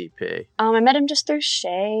this EP? I met him just through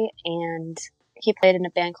Shay, and he played in a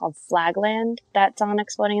band called Flagland that's on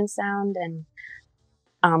Exploding in Sound, and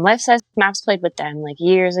Life Size Maps played with them like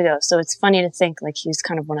years ago. So it's funny to think like he was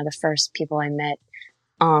kind of one of the first people I met.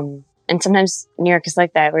 And sometimes New York is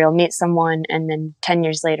like that, where you'll meet someone and then 10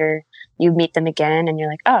 years later you meet them again and you're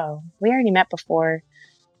like, oh, we already met before.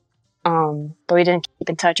 But we didn't keep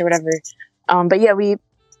in touch or whatever. But yeah,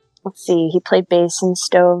 let's see, he played bass in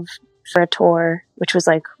Stove for a tour, which was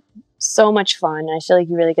like so much fun. I feel like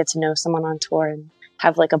you really get to know someone on tour and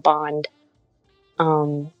have like a bond.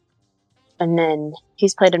 And then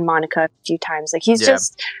he's played in Monica a few times. Like he's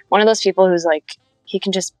just one of those people who's like, he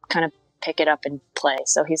can just kind of pick it up and play.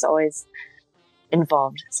 So he's always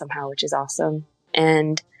involved somehow, which is awesome.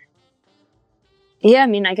 And yeah, I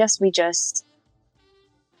mean, I guess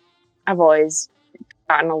I've always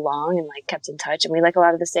gotten along and like kept in touch, and we like a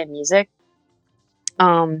lot of the same music.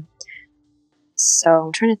 So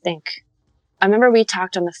I'm trying to think. I remember we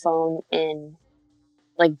talked on the phone in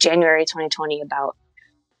like January 2020 about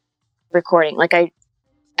recording. Like I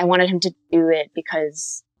wanted him to do it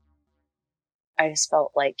because I just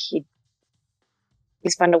felt like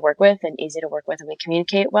he's fun to work with and easy to work with, and we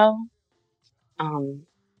communicate well.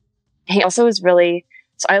 He also is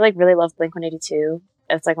so I like really love Blink-182.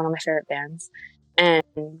 It's like one of my favorite bands. And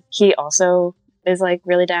he also is like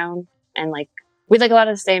really down, and like we had a lot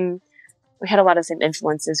of the same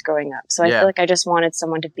influences growing up. So I feel like I just wanted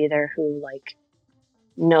someone to be there who like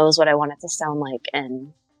knows what I want it to sound like.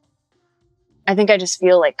 And I think I just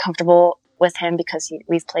feel like comfortable with him because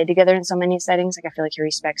we've played together in so many settings. Like I feel like he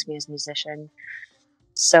respects me as a musician.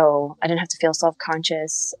 So I didn't have to feel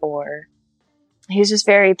self-conscious, or he was just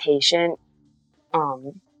very patient.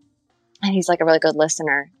 And he's like a really good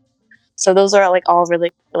listener. So those are like all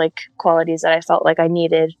really like qualities that I felt like I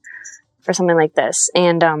needed for something like this.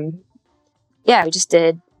 And yeah, we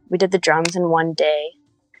did the drums in one day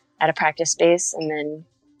at a practice space, and then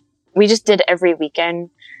we just did every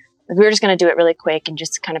weekend. We were just going to do it really quick and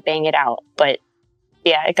just kind of bang it out. But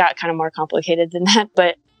yeah, it got kind of more complicated than that.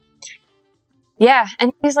 But yeah,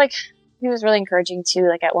 and he was really encouraging too.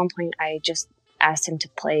 Like at one point I just asked him to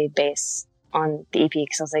play bass on the EP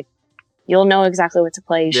because I was like, you'll know exactly what to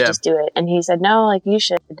play. You should just do it. And he said, no, like you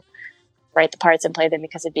should write the parts and play them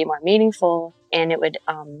because it'd be more meaningful and it would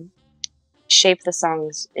shape the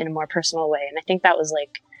songs in a more personal way. And I think that was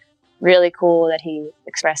like really cool that he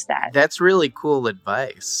expressed that. That's really cool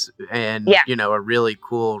advice, and a really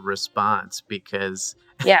cool response, because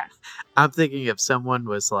I'm thinking if someone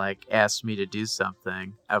was like asked me to do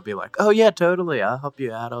something, I'd be like, oh yeah, totally, I'll help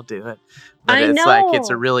you out, I'll do it. But it's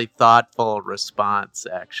a really thoughtful response,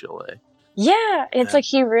 actually. Yeah, it's like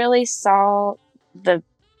he really saw the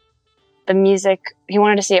music. He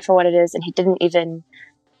wanted to see it for what it is, and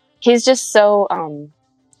he's just so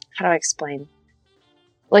how do I explain?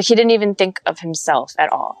 Like he didn't even think of himself at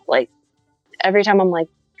all. Like every time I'm like,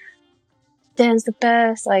 Dan's the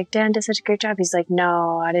best, like Dan did such a great job, he's like,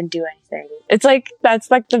 no, I didn't do anything. It's like that's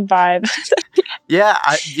like the vibe. Yeah,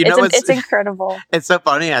 it's incredible. It's so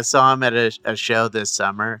funny. I saw him at a show this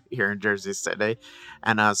summer here in Jersey City,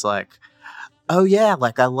 and I was like, oh yeah,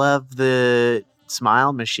 like I love the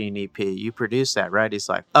Smile Machine EP. You produced that, right? He's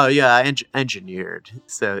like, oh yeah, I engineered.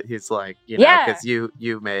 So he's like, because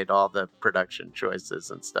you made all the production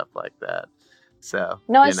choices and stuff like that. So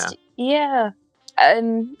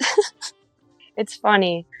and it's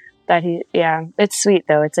funny that it's sweet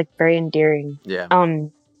though. It's like very endearing. Yeah.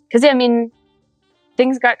 Because I mean,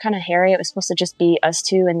 things got kind of hairy. It was supposed to just be us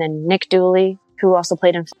two, and then Nick Dooley, who also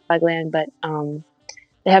played in Flagland, but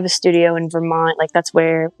they have a studio in Vermont. Like that's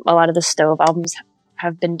where a lot of the Stove albums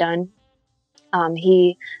have been done.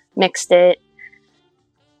 He mixed it.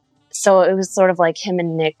 So it was sort of like him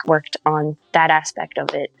and Nick worked on that aspect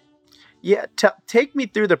of it. Yeah, take me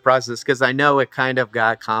through the process, because I know it kind of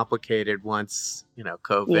got complicated once,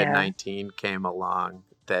 COVID-19 came along.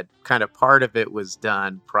 That kind of part of it was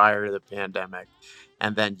done prior to the pandemic,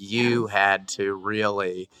 and then you had to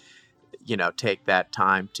really, take that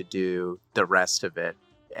time to do the rest of it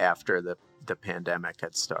after the pandemic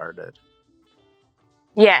had started.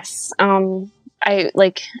 Yes. I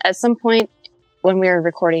at some point when we were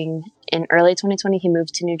recording in early 2020, he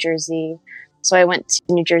moved to New Jersey. So I went to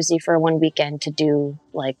New Jersey for one weekend to do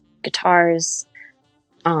like guitars,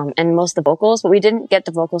 and most of the vocals, but we didn't get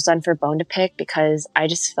the vocals done for Bone to Pick because I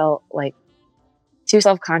just felt like too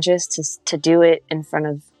self-conscious to do it in front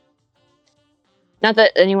of, not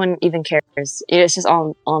that anyone even cares. It's just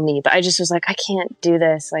all me, but I just was like, I can't do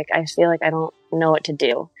this. Like, I feel like I don't know what to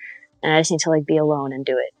do, and I just need to like be alone and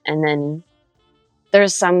do it. And then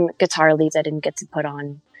there's some guitar leads I didn't get to put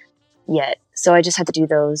on yet. So I just had to do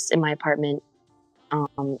those in my apartment.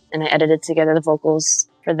 And I edited together the vocals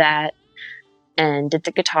for that and did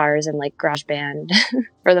the guitars in like GarageBand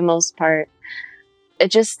for the most part.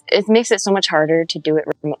 It makes it so much harder to do it,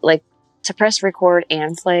 like to press record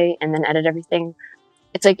and play and then edit everything.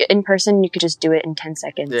 It's like in person, you could just do it in 10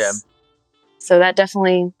 seconds. Yeah. So that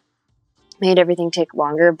definitely made everything take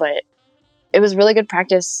longer, but it was really good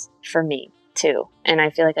practice for me too. And I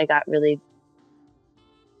feel like I got really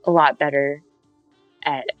a lot better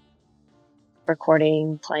at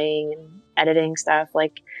recording, playing, and editing stuff.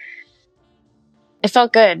 Like, it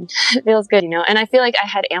felt good. It feels good, and I feel like I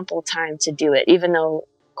had ample time to do it, even though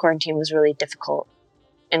quarantine was really difficult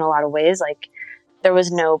in a lot of ways. Like, there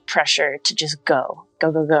was no pressure to just go.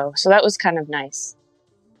 So that was kind of nice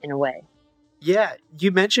in a way. Yeah,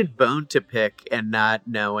 you mentioned Bone to Pick and not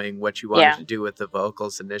knowing what you wanted to do with the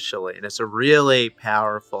vocals initially. And it's a really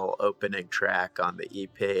powerful opening track on the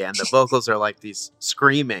EP. And the vocals are like these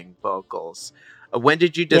screaming vocals. When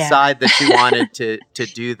did you decide that you wanted to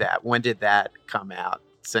do that? When did that come out?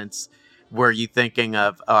 Were you thinking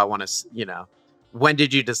of, I want to, when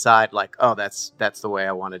did you decide like, oh, that's the way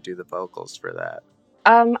I want to do the vocals for that?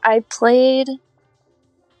 I played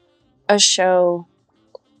a show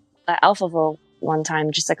at Alphaville one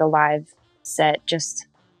time, just like a live set.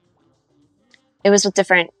 It was with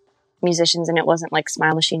different musicians, and it wasn't like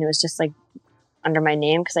Smile Machine. It was just like under my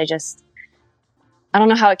name because I don't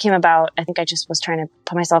know how it came about. I think I just was trying to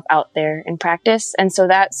put myself out there in practice. And so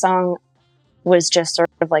that song was just sort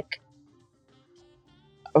of like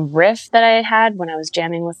a riff that I had when I was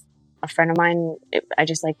jamming with a friend of mine. I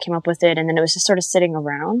just like came up with it, and then it was just sort of sitting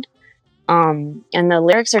around. And the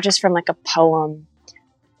lyrics are just from like a poem.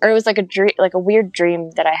 Or it was like a dream, like a weird dream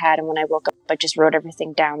that I had. And when I woke up, I just wrote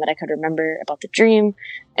everything down that I could remember about the dream.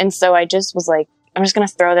 And so I just was like, I'm just going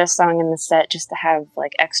to throw this song in the set just to have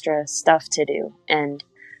like extra stuff to do. And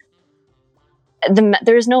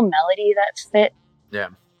there was no melody that fit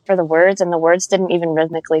for the words. And the words didn't even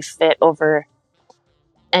rhythmically fit over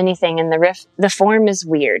anything. And the riff, the form is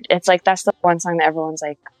weird. It's like, that's the one song that everyone's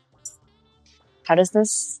like, how does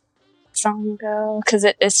this song go? Because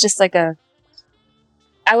it's just like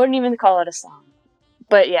I wouldn't even call it a song,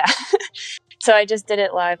 but yeah. So I just did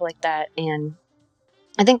it live like that. And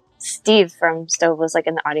I think Steve from Stove was like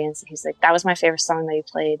in the audience, and he's like, that was my favorite song that you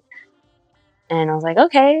played. And I was like,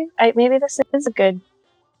 okay, maybe this is this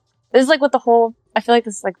is like what I feel like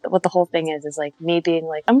this is like what the whole thing is like me being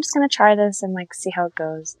like, I'm just going to try this and like see how it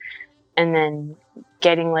goes. And then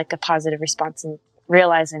getting like a positive response and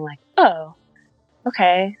realizing like, oh,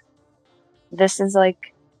 okay, this is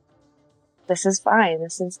fine.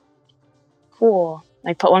 This is cool.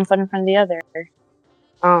 Like, put one foot in front of the other.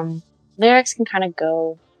 Lyrics can kind of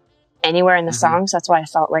go anywhere in the song, so that's why I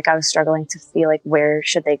felt like I was struggling to feel like where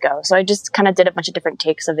should they go. So I just kind of did a bunch of different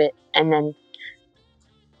takes of it, and then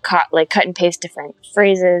cut and paste different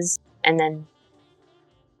phrases, and then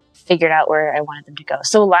figured out where I wanted them to go.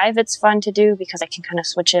 So live, it's fun to do because I can kind of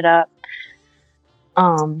switch it up,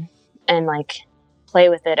 and like play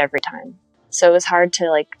with it every time. So it was hard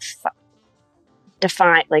to like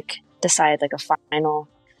decide like a final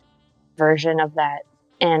version of that.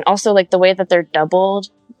 And also like the way that they're doubled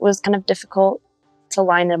was kind of difficult to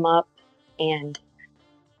line them up. And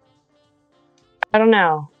I don't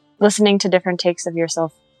know, listening to different takes of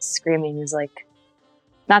yourself screaming is like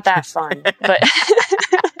not that fun, but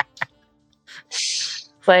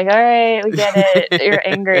it's like, all right, we get it. You're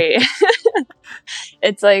angry.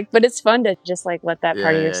 It's like, but it's fun to just like let that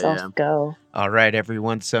part of yourself go. All right,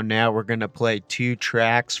 everyone. So now we're going to play 2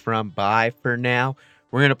 tracks from Bye for Now.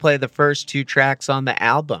 We're going to play the first 2 tracks on the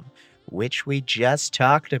album, which we just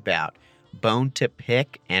talked about, Bone to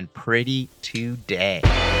Pick and Pretty Today.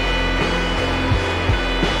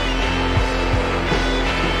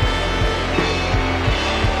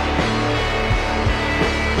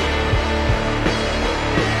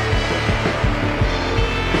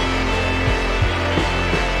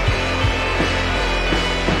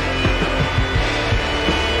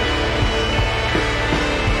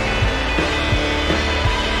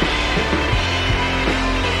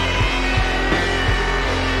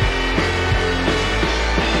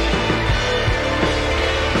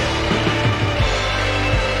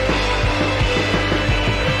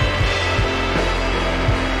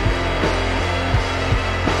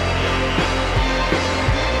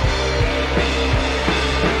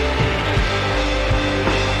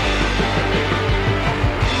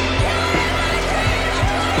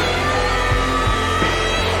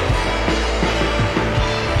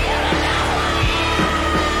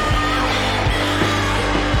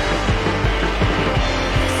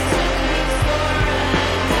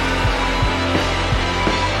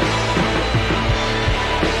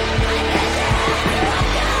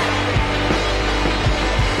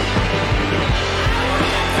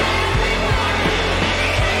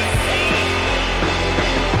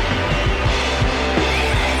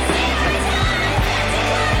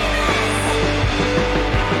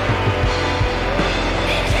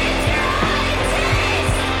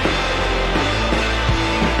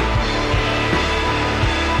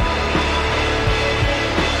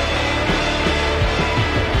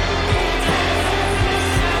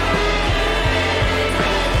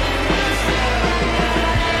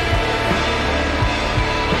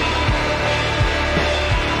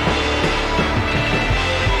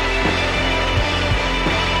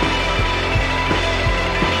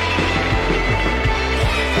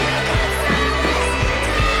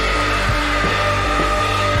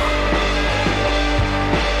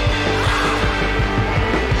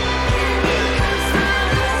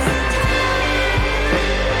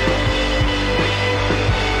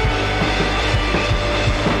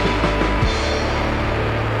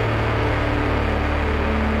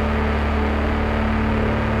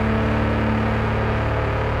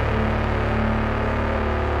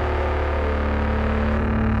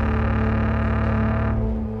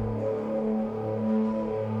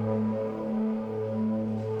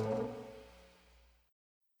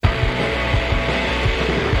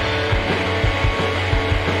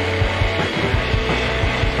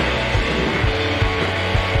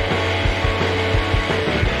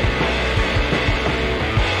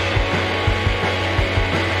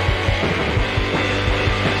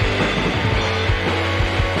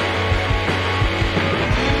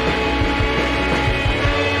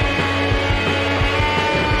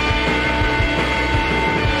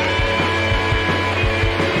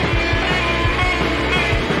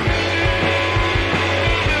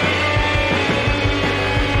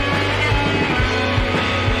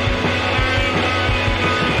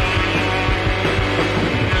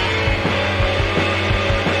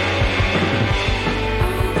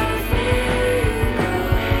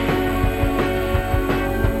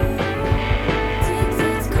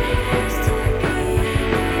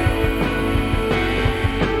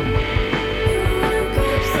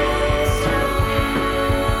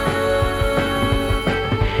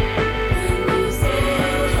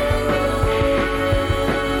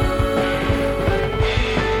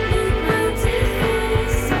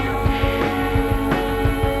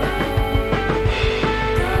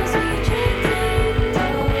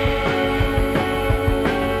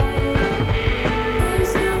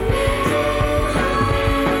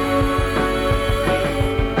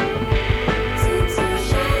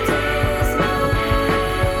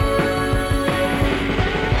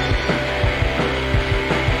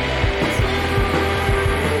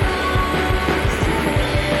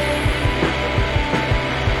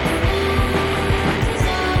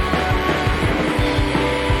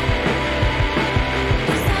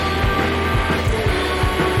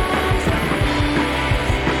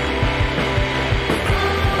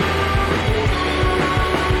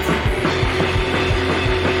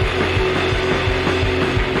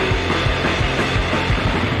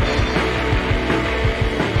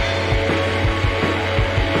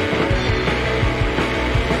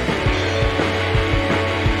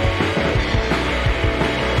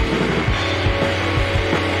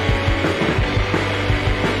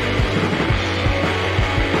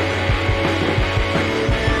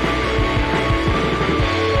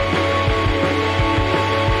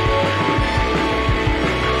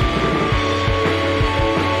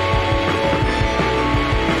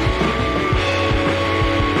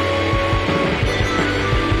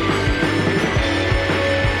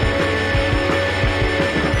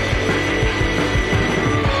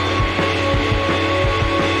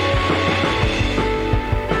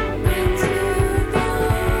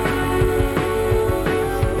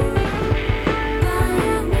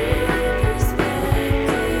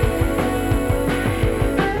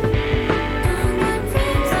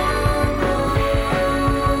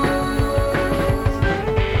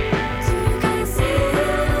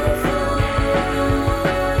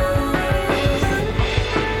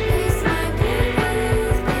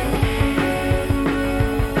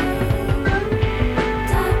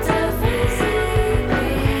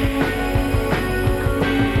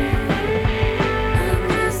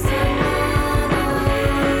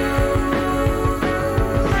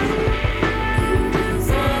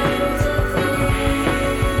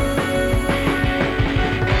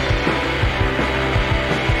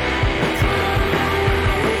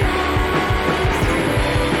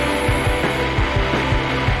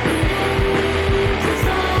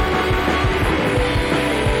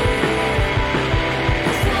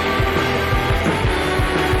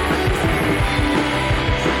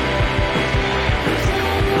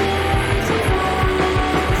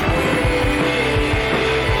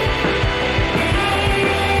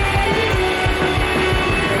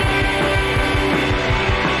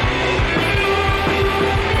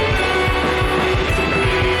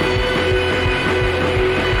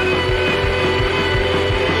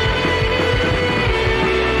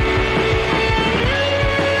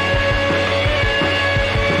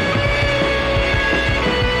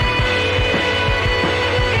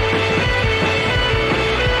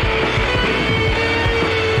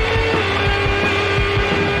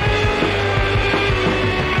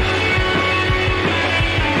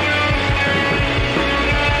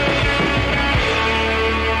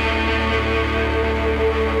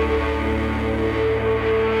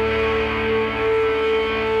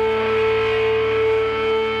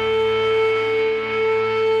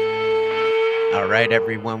 right,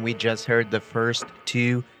 everyone, we just heard the first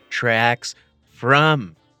two tracks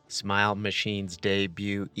from Smile Machine's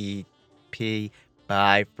debut EP,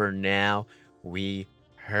 Bye For Now. We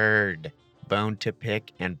heard Bone to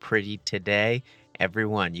Pick and Pretty Today.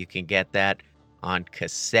 Everyone, you can get that on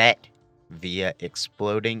cassette via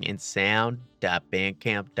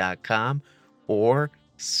explodinginsound.bandcamp.com, or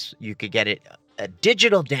you could get it a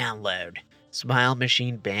digital download,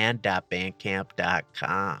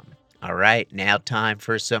 smilemachineband.bandcamp.com. All right, now time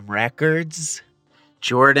for some records.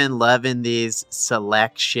 Jordan, loving these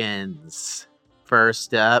selections.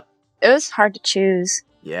 First up. It was hard to choose.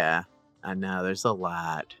 Yeah, I know, there's a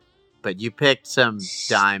lot. But you picked some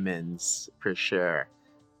diamonds for sure.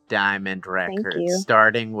 Diamond records. Thank you.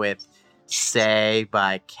 Starting with Say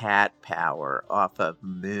by Cat Power off of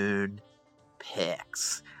Moon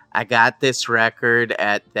Picks. I got this record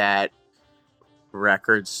at that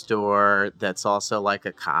record store that's also like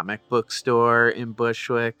a comic book store in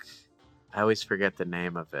Bushwick. I always forget the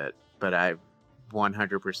name of it, but I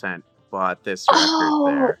 100% bought this record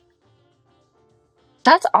there.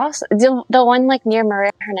 That's awesome. The one like near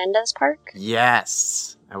Maria Hernandez Park?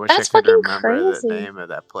 Yes. I wish That's I could fucking remember crazy. the name of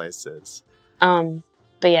that place is. But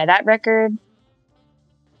yeah, that record,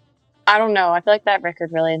 I don't know. I feel like that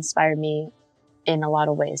record really inspired me in a lot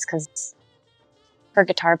of ways because her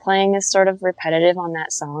guitar playing is sort of repetitive on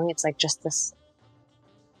that song. It's like just this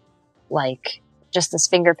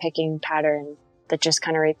finger picking pattern that just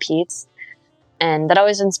kind of repeats. And that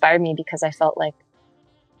always inspired me because I felt like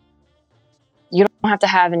you don't have to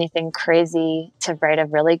have anything crazy to write a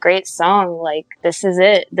really great song. Like, this is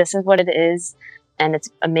it. This is what it is. And it's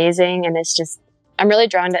amazing. And it's just, I'm really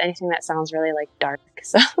drawn to anything that sounds really like dark.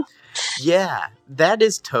 So yeah, that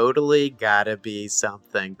is totally gotta be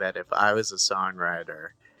something that if I was a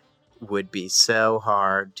songwriter would be so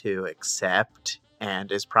hard to accept and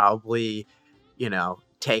is probably,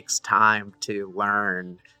 takes time to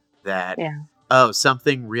learn that,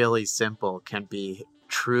 something really simple can be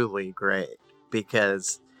truly great.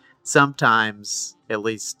 Because sometimes, at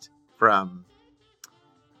least from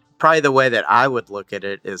probably the way that I would look at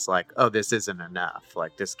it is like, oh, this isn't enough.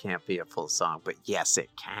 Like, this can't be a full song, but yes, it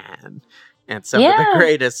can. And some of the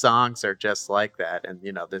greatest songs are just like that. And,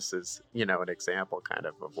 this is, an example kind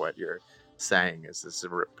of what you're saying is this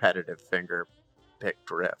repetitive finger picked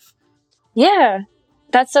riff. Yeah,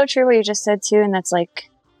 that's so true what you just said too. And that's like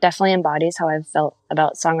definitely embodies how I've felt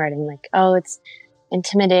about songwriting. Like, oh, it's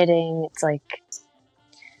intimidating. It's like,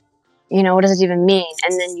 what does it even mean?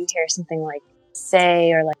 And then you hear something like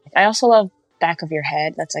Say, or like, I also love Back of Your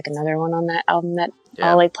Head. That's like another one on that album that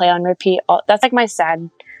I'll like play on repeat. That's like my sad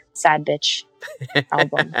bitch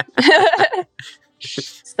album.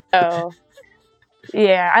 So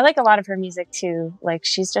yeah, I like a lot of her music too. Like,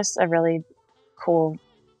 she's just a really cool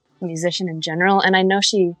musician in general. And I know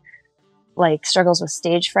she like struggles with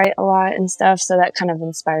stage fright a lot and stuff. So that kind of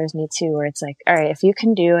inspires me too, where it's like, all right, if you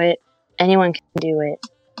can do it, anyone can do it,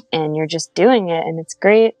 and you're just doing it and it's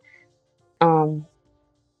great.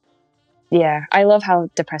 Yeah, I love how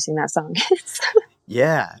depressing that song is.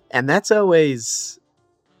 Yeah, and that's always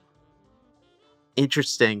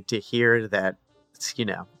interesting to hear that,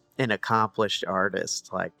 an accomplished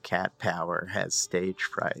artist like Cat Power has stage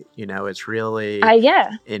fright. It's really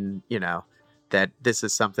in, that this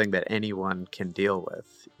is something that anyone can deal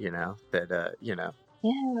with, Yeah.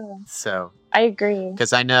 So I agree.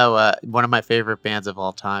 Because I know one of my favorite bands of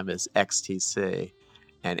all time is XTC.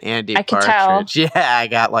 And Andy Partridge. Tell. Yeah, I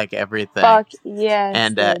got like everything. Fuck, yes.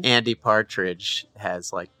 And Andy Partridge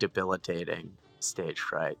has like debilitating stage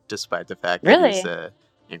fright, despite the fact that he's an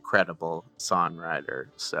incredible songwriter.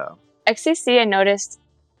 So XCC, I noticed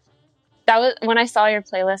that was when I saw your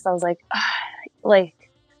playlist. I was like,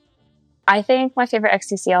 I think my favorite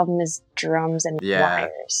XCC album is Drums and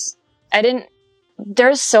Wires.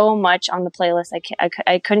 There's so much on the playlist.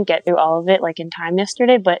 I couldn't get through all of it like in time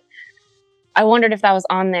yesterday, but I wondered if that was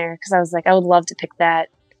on there because I was like, I would love to pick that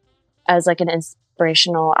as like an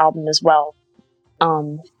inspirational album as well.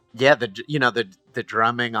 Yeah, the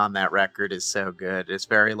drumming on that record is so good. It's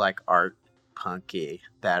very like art punky,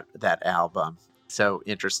 that album. So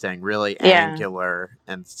interesting, really angular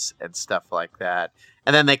and stuff like that.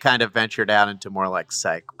 And then they kind of ventured out into more like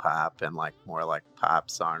psych pop and like more like pop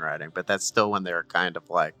songwriting, but that's still when they were kind of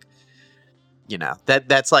like,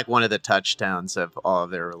 that's like one of the touchstones of all of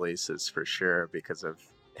their releases for sure, because of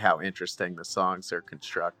how interesting the songs are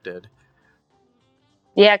constructed.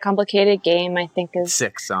 Yeah, Complicated Game, I think is...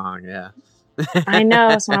 Sick song, yeah. I know,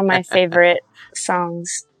 it's one of my favorite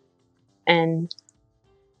songs. And...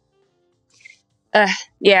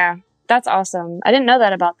 yeah, that's awesome. I didn't know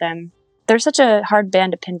that about them. They're such a hard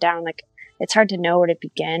band to pin down. Like, it's hard to know where to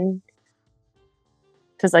begin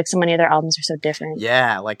because like so many other albums are so different.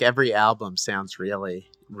 Yeah, like every album sounds really,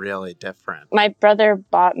 really different. My brother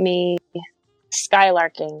bought me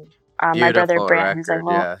Skylarking. My brother Brand is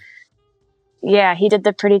like, yeah, he did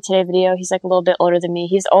the Pretty Today video. He's like a little bit older than me.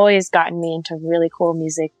 He's always gotten me into really cool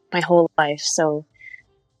music my whole life. So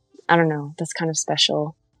I don't know. That's kind of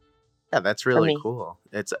special. Yeah, that's really cool.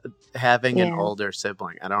 It's having an older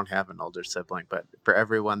sibling. I don't have an older sibling, but for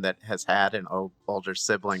everyone that has had an older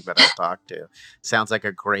sibling that I've talked to, sounds like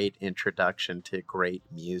a great introduction to great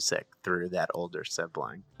music through that older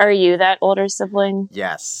sibling. Are you that older sibling?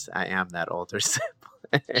 Yes, I am that older sibling.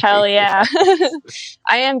 Hell yeah.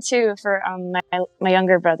 I am too for my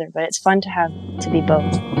younger brother, but it's fun to be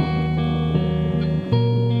both.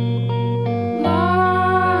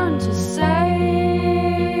 Learn to say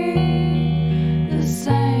the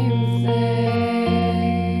same thing.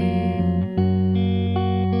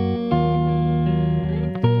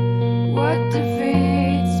 What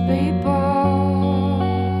defeats people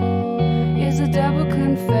is a double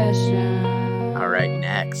confession. All right,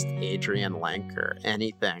 next, Adrienne Lenker,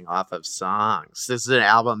 Anything off of Songs. This is an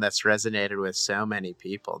album that's resonated with so many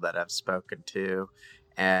people that I've spoken to,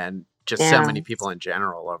 and just so many people in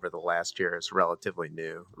general over the last year. Is relatively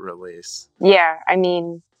new release. Yeah, I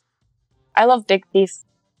mean, I love Big Thief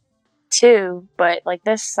too, but like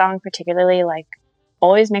this song particularly, like,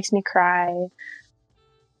 always makes me cry.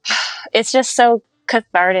 It's just so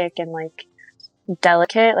cathartic and like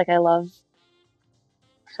delicate. Like I love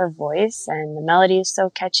her voice and the melody is so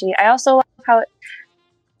catchy. I also love how I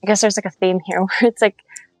guess there's like a theme here where it's like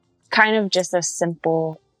kind of just a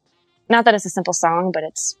simple, not that it's a simple song, but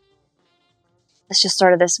it's just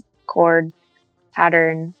sort of this chord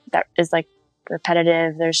pattern that is like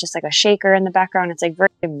repetitive. There's just like a shaker in the background. It's like very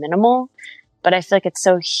minimal, but I feel like it's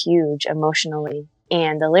so huge emotionally,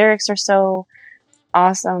 and the lyrics are so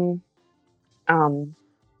awesome.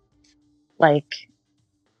 Like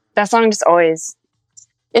that song just always,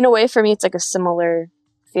 in a way for me, it's like a similar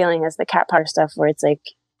feeling as the Cat Power stuff, where it's like,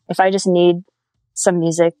 if I just need some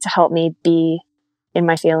music to help me be in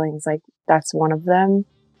my feelings, like that's one of them.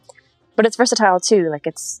 But it's versatile too. Like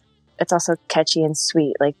it's also catchy and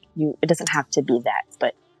sweet. Like it doesn't have to be that,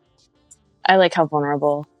 but I like how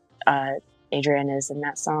vulnerable Adrienne is in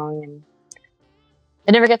that song, and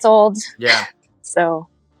it never gets old. Yeah. So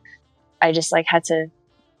I just like had to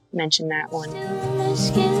mention that one.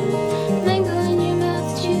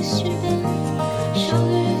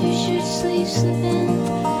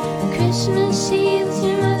 Christmas Eve with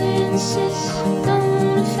your mother and sis. Don't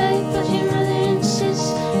wanna fight, but your mother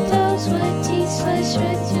insists. Dog's white teeth slice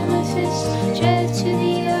right through my fist. Drive to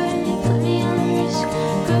the yard and they put me on risk.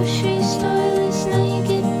 Grocery store list, now you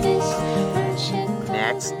get pissed.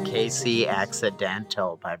 Next, Casey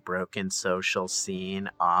Accidental by Broken Social Scene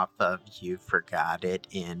off of You Forgot It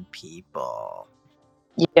in People.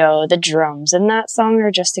 Yo, the drums in that song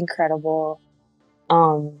are just incredible.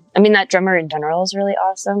 I mean, that drummer in general is really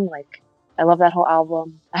awesome. Like, I love that whole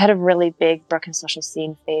album. I had a really big Broken Social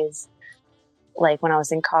Scene phase, like, when I was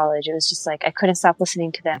in college. It was just, like, I couldn't stop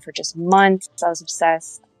listening to them for just months. I was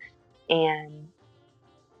obsessed. And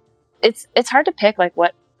it's hard to pick, like,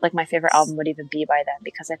 what, like, my favorite album would even be by them,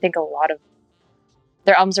 because I think a lot of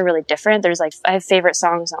their albums are really different. There's, like, I have favorite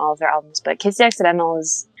songs on all of their albums, but Casey Accidental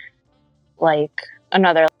is, like,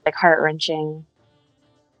 another, like, heart-wrenching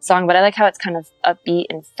song, but I like how it's kind of upbeat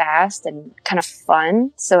and fast and kind of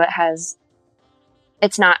fun. So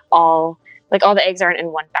it's not all, like, all the eggs aren't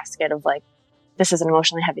in one basket of like, this is an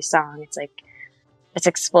emotionally heavy song. It's like, it's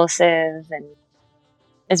explosive and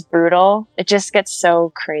it's brutal. It just gets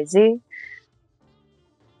so crazy,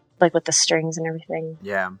 like with the strings and everything.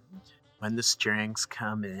 Yeah. When the strings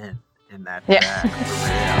come in that track, for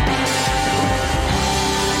real.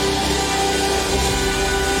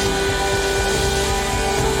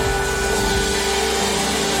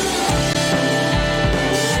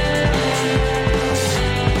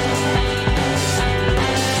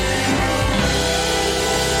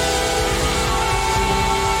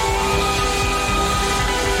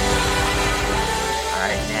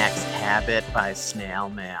 Habit by Snail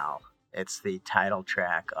Mail. It's the title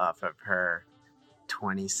track off of her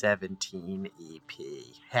 2017 EP,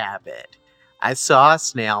 Habit. I saw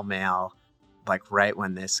Snail Mail like right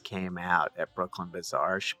when this came out at Brooklyn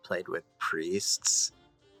Bazaar. She played with Priests.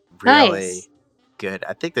 Really good.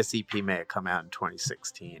 I think this EP may have come out in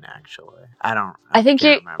 2016, actually. I think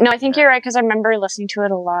you're right, because I remember listening to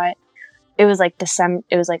it a lot. It was like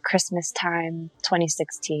Christmas time,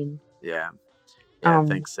 2016. Yeah. Yeah, I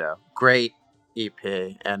think so. Great EP,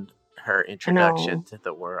 and her introduction to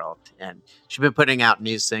the world. And she's been putting out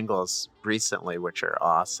new singles recently, which are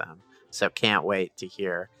awesome. So can't wait to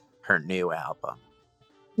hear her new album.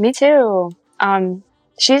 Me too.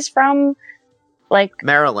 She's from like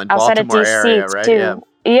Maryland, outside Baltimore of DC area, right? too.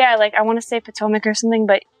 Yeah, like I want to say Potomac or something,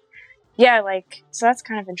 but yeah, like so that's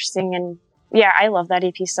kind of interesting. And yeah, I love that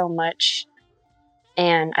EP so much,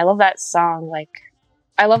 and I love that song. Like,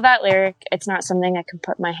 I love that lyric. It's not something I can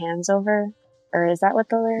put my hands over, or is that what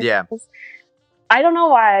the lyric is? I don't know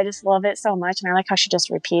why. I just love it so much, and I like how she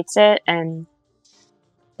just repeats it. And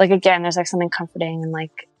like again, there's like something comforting, and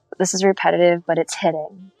like this is repetitive, but it's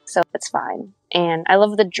hitting, so it's fine. And I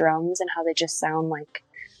love the drums and how they just sound like.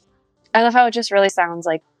 I love how it just really sounds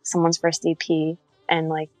like someone's first EP, and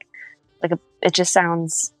like it just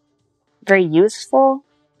sounds very youthful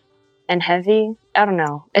and heavy. I don't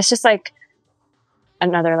know. It's just like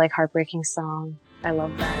another like heartbreaking song. I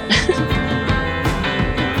love that.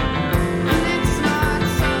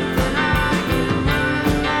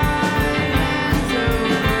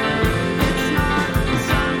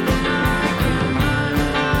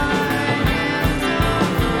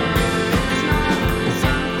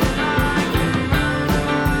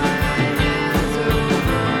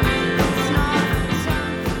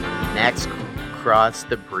 Next, Cross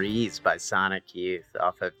the Breeze by Sonic Youth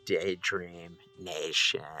off of Daydream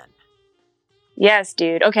Nation. Yes,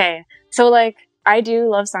 dude. Okay. So like I do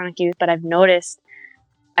love Sonic Youth, but I've noticed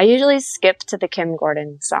I usually skip to the Kim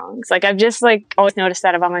Gordon songs. Like I've just like always noticed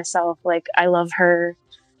that about myself. Like I love her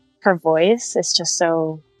voice. It's just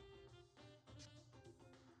so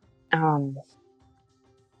I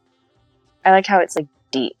like how it's like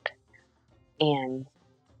deep and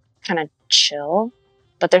kind of chill,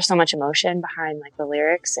 but there's so much emotion behind like the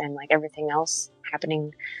lyrics and like everything else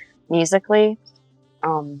happening musically.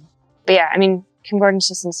 But yeah, I mean, Kim Gordon's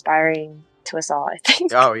just inspiring to us all, I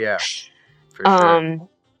think. Oh yeah, for sure.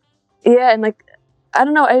 Yeah, and like I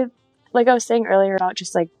don't know, I was saying earlier about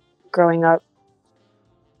just like growing up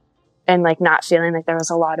and like not feeling like there was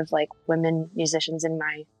a lot of like women musicians in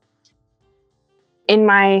my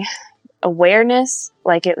awareness.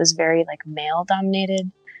 Like it was very like male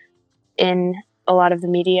dominated in a lot of the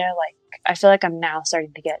media. Like I feel like I'm now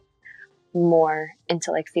starting to get more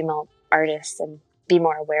into like female artists and be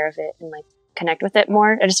more aware of it and like connect with it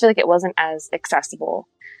more. I just feel like it wasn't as accessible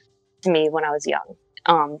to me when I was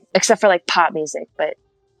young, except for like pop music. But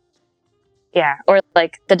yeah, or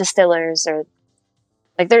like the Distillers, or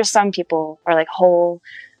like there's some people, or like Hole,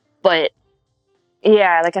 but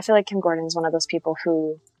yeah, like I feel like Kim Gordon is one of those people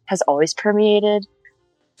who has always permeated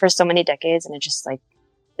for so many decades, and it just like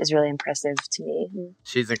is really impressive to me.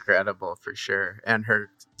 She's incredible for sure, and her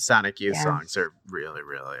Sonic Youth songs are really,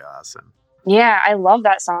 really awesome. Yeah, I love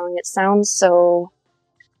that song. It sounds so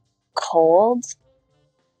cold.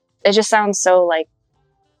 It just sounds so like,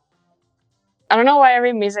 I don't know why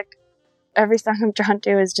every song I'm drawn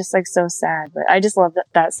to is just like so sad, but I just love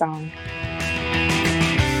that song.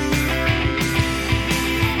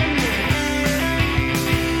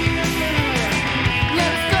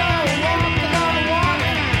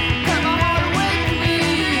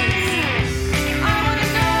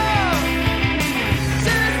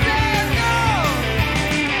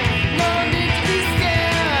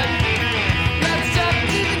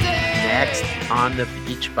 On the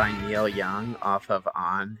Beach by Neil Young off of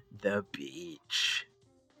On the Beach.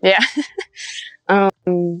 Yeah.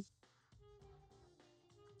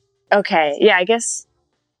 Okay. Yeah, I guess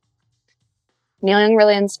Neil Young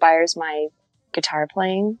really inspires my guitar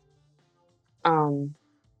playing.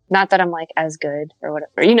 Not that I'm like as good or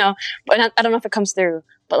whatever, you know, but I don't know if it comes through,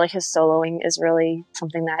 but like his soloing is really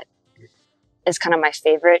something that is kind of my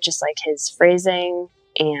favorite. Just like his phrasing,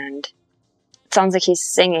 and sounds like he's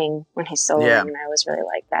singing when he's soloing, and I always really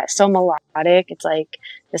like that. So melodic. It's like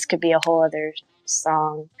this could be a whole other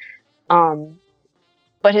song.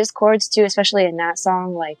 But his chords too, especially in that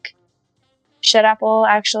song, like Shit Apple,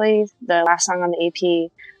 actually, the last song on the EP,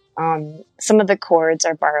 some of the chords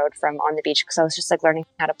are borrowed from On the Beach because I was just like learning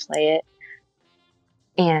how to play it.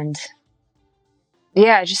 And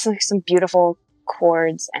yeah, just like some beautiful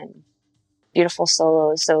chords and beautiful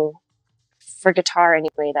solos. So for guitar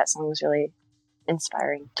anyway, that song was really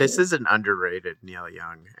inspiring. This is an underrated Neil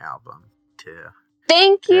Young album too.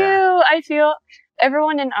 Thank you. Yeah. I feel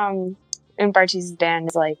everyone in Barty's band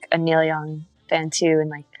is like a Neil Young fan too, and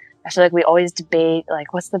like I feel like we always debate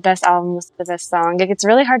like what's the best album, what's the best song. Like it's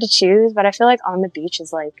really hard to choose, but I feel like On the Beach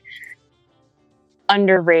is like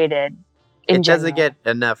underrated. It doesn't get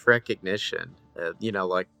enough recognition. You know,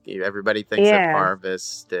 like everybody thinks of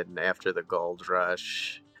Harvest and After the Gold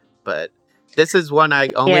Rush, but this is one I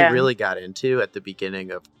only really got into at the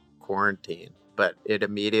beginning of quarantine, but it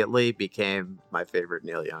immediately became my favorite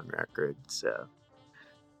Neil Young record. So,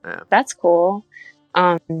 yeah. That's cool.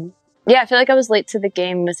 Yeah, I feel like I was late to the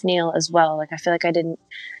game with Neil as well. Like, I feel like I didn't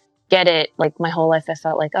get it. Like, my whole life I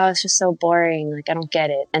felt like, oh, it's just so boring. Like, I don't get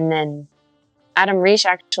it. And then Adam Reich,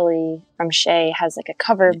 actually, from Shay, has like a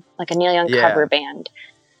cover, like a Neil Young cover band.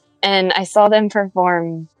 And I saw them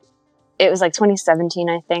perform. It was like 2017,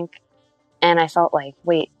 I think. And I felt like,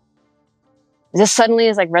 wait, this suddenly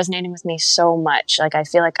is like resonating with me so much. Like, I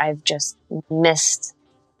feel like I've just missed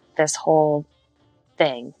this whole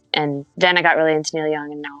thing. And then I got really into Neil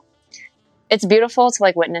Young, and now it's beautiful to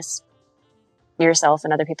like witness yourself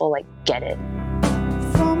and other people like get it.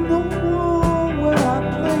 From the wall where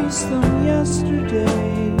I placed them yesterday,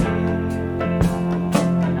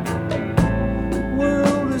 the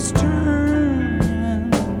world is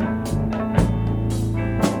turning.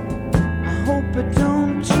 I hope it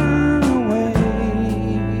don't turn away.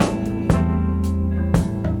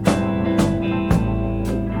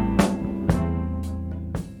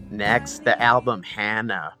 Next, the album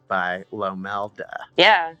Hannah by Lomelda.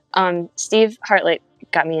 Yeah. Steve Hartlett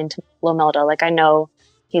got me into Lomelda. Like, I know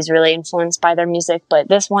he's really influenced by their music, but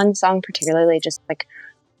this one song particularly just like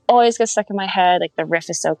always gets stuck in my head. Like, the riff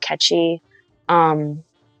is so catchy. I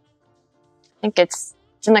think it's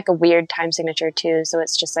in like a weird time signature too. So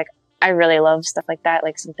it's just like, I really love stuff like that.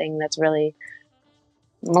 Like something that's really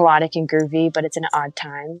melodic and groovy, but it's in an odd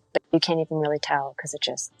time, but you can't even really tell because it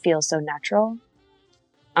just feels so natural.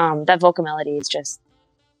 That vocal melody is just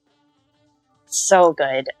so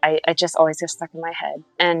good. I just always get stuck in my head.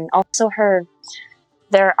 And also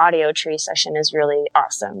their Audio Tree session is really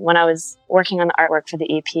awesome. When I was working on the artwork for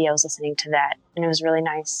the EP, I was listening to that, and it was really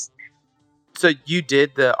nice. So you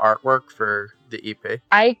did the artwork for the EP?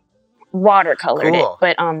 I watercolored it,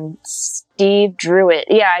 but Steve drew it.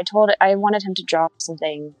 Yeah, I wanted him to draw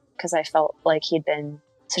something because I felt like he'd been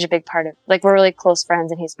such a big part of, like, we're really close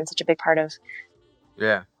friends, and he's been such a big part of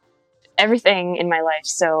everything in my life.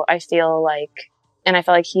 So I felt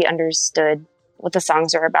like he understood what the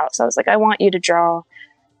songs are about. So I was like, I want you to draw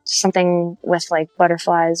something with like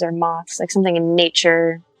butterflies or moths, like something in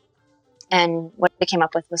nature. And what they came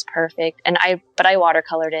up with was perfect. But I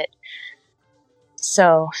watercolored it.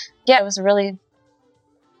 So yeah, it was really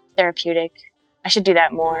therapeutic. I should do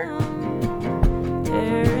that more.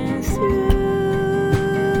 Tearing through,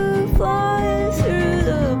 flying through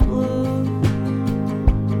the blue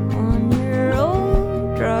on your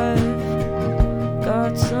own drive.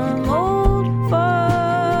 Got some old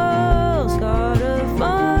files, gotta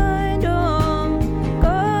find 'em,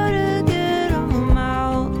 gotta get 'em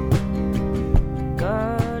out,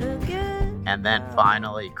 gotta get. And then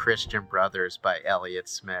finally, Christian Brothers by Elliott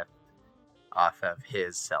Smith off of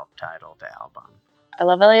his self-titled album. I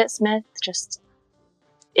love Elliott Smith, just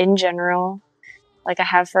in general, like I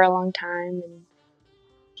have for a long time, and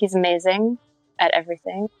he's amazing at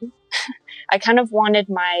everything. I kind of wanted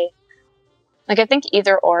I think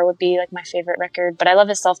Either Or would be like my favorite record, but I love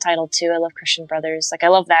his self-titled too. I love Christian Brothers. Like, I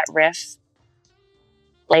love that riff,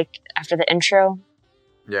 like after the intro.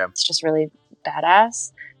 Yeah. It's just really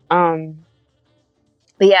badass. But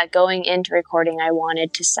yeah, going into recording, I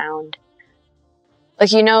wanted to sound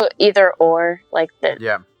like, Either Or, like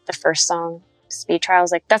the first song, Speed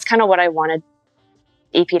Trials. Like, that's kind of what I wanted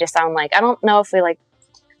EP to sound like. I don't know if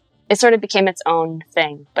it sort of became its own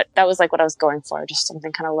thing, but that was like what I was going for, just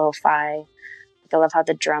something kind of lo-fi. Like, I love how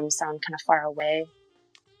the drums sound kind of far away.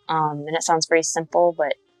 And it sounds very simple,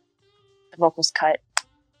 but the vocals cut.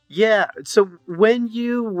 Yeah. So when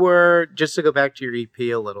you were, just to go back to your EP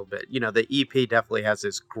a little bit, the EP definitely has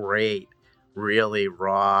this great, really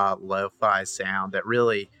raw lo-fi sound that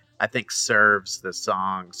really, I think, serves the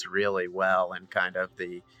songs really well, and kind of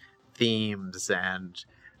the themes and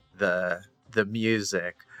the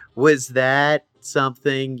music. Was that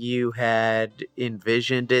something you had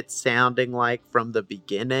envisioned it sounding like from the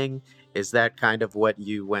beginning? Is that kind of what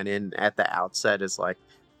you went in at the outset, is like,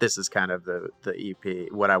 this is kind of the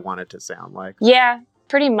EP, what I want it to sound like? Yeah,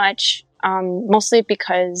 pretty much. Mostly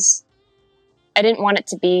because I didn't want it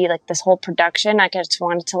to be like this whole production. I just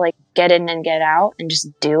wanted to like get in and get out and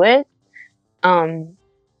just do it.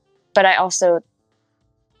 But I also,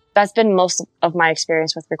 that's been most of my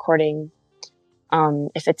experience with recording.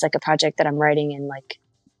 If it's like a project that I'm writing, and like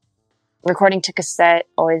recording to cassette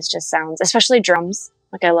always just sounds, especially drums.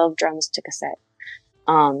 Like, I love drums to cassette.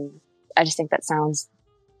 I just think that sounds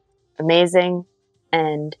amazing.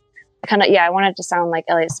 And I wanted it to sound like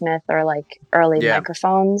Elliott Smith, or like early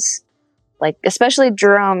microphones, like especially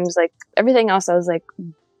drums. Like, everything else, I was like,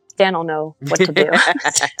 Dan will know what to do.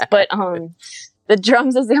 But the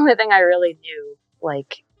drums is the only thing I really knew.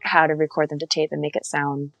 Like, how to record them to tape and make it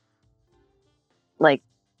sound like,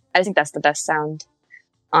 I think that's the best sound.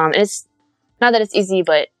 And it's not that it's easy,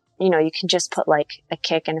 but you know, you can just put like a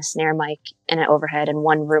kick and a snare mic and an overhead and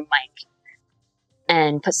one room mic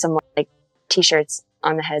and put some like t-shirts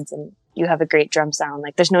on the heads and you have a great drum sound.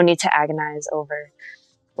 Like there's no need to agonize over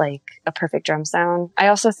like a perfect drum sound. I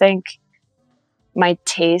also think my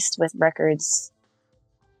taste with records,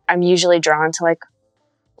 I'm usually drawn to like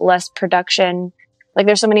less production. Like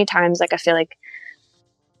there's so many times like I feel like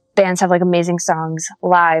bands have like amazing songs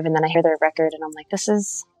live and then I hear their record and I'm like, this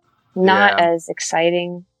is not as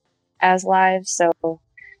exciting as live. So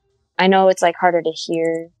I know it's like harder to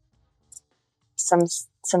hear some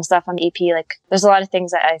stuff on the EP. Like there's a lot of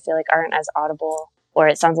things that I feel like aren't as audible or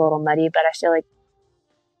it sounds a little muddy, but I feel like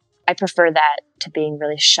I prefer that to being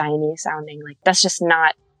really shiny sounding. Like that's just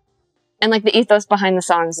not, and like the ethos behind the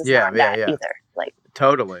songs is not that either. Like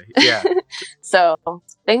totally. Yeah. So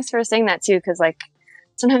thanks for saying that too. Cause like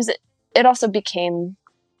sometimes it also became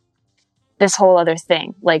this whole other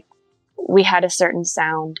thing. Like we had a certain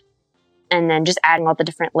sound and then just adding all the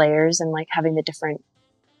different layers and like having the different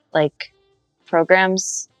like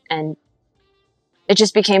programs. And it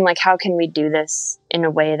just became like, how can we do this in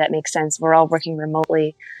a way that makes sense? We're all working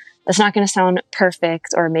remotely. It's not going to sound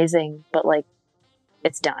perfect or amazing, but like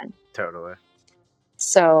it's done. Totally.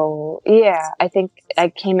 So yeah, I think I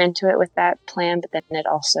came into it with that plan, but then it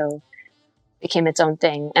also became its own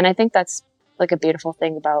thing. And I think that's like a beautiful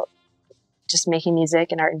thing about just making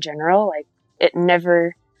music and art in general. Like you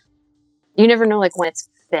never know like when it's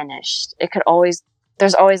finished.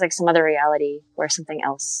 There's always like some other reality where something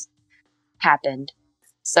else happened.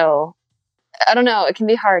 So I don't know. It can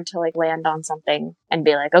be hard to like land on something and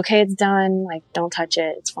be like, okay, it's done. Like, don't touch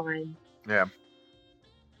it. It's fine. Yeah.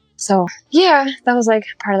 So yeah, that was like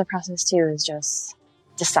part of the process too, is just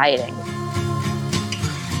deciding.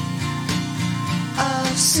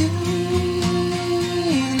 I've seen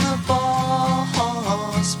the ball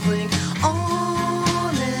spring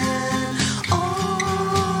on and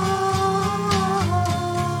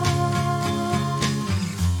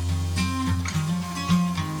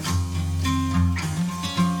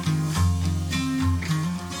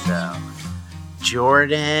So,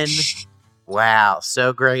 Jordan, wow,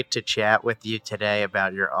 so great to chat with you today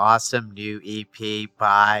about your awesome new EP,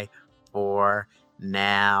 Bye for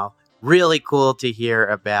Now. Really cool to hear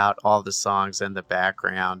about all the songs and the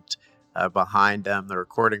background behind them, the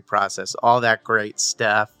recording process, all that great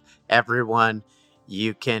stuff. Everyone,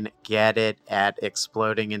 you can get it at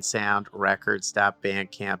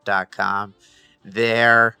explodinginsoundrecords.bandcamp.com.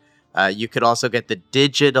 There, you could also get the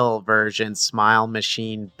digital version,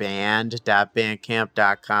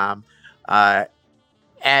 smilemachineband.bandcamp.com. At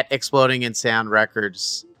Exploding in Sound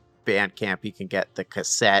Records Bandcamp, you can get the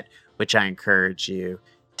cassette, which I encourage you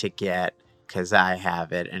to get because I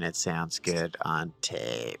have it and it sounds good on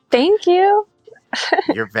tape. Thank you.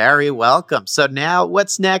 You're very welcome. So now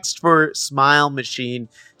what's next for Smile Machine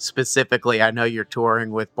specifically? I know you're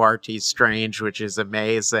touring with Barty Strange, which is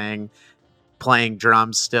amazing, playing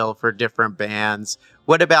drums still for different bands.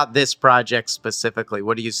 What about this project specifically?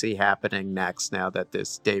 What do you see happening next now that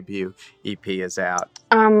this debut EP is out?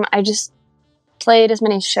 I just played as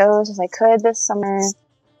many shows as I could this summer.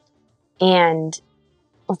 And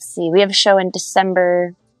let's see, we have a show in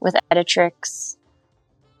December with Editrix.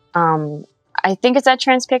 I think it's at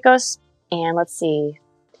Trans Pecos. And let's see,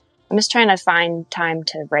 I'm just trying to find time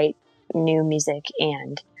to write new music.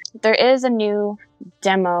 And there is a new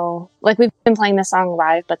demo. Like we've been playing the song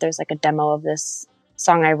live, but there's like a demo of this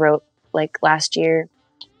song I wrote like last year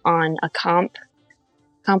on a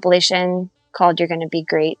compilation called You're Gonna Be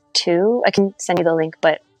Great Too. I can send you the link,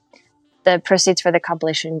 but the proceeds for the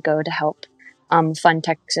compilation go to help fund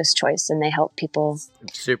Texas Choice, and they help people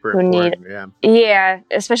Super who important, need, yeah,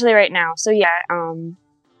 especially right now. So yeah,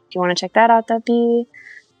 if you want to check that out, that'd be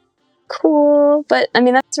cool. But I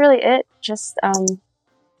mean, that's really it. Just trying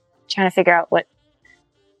to figure out what's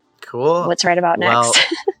right about next. Well,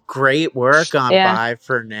 great work on Yeah. Bye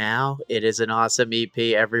for Now. It is an awesome EP.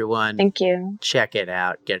 Everyone, Thank you. check it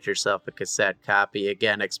out. Get yourself a cassette copy.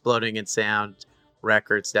 Again, Exploding in Sound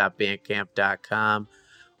Records.bandcamp.com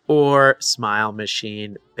or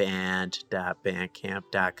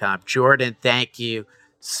smilemachineband.bandcamp.com. Jordan, thank you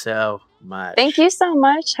so much. Thank you so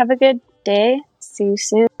much. Have a good day. See you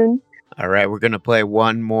soon. All right, we're going to play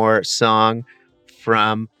one more song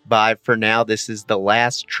from Bye for Now. This is the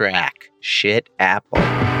last track, Shit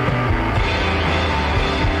Apple.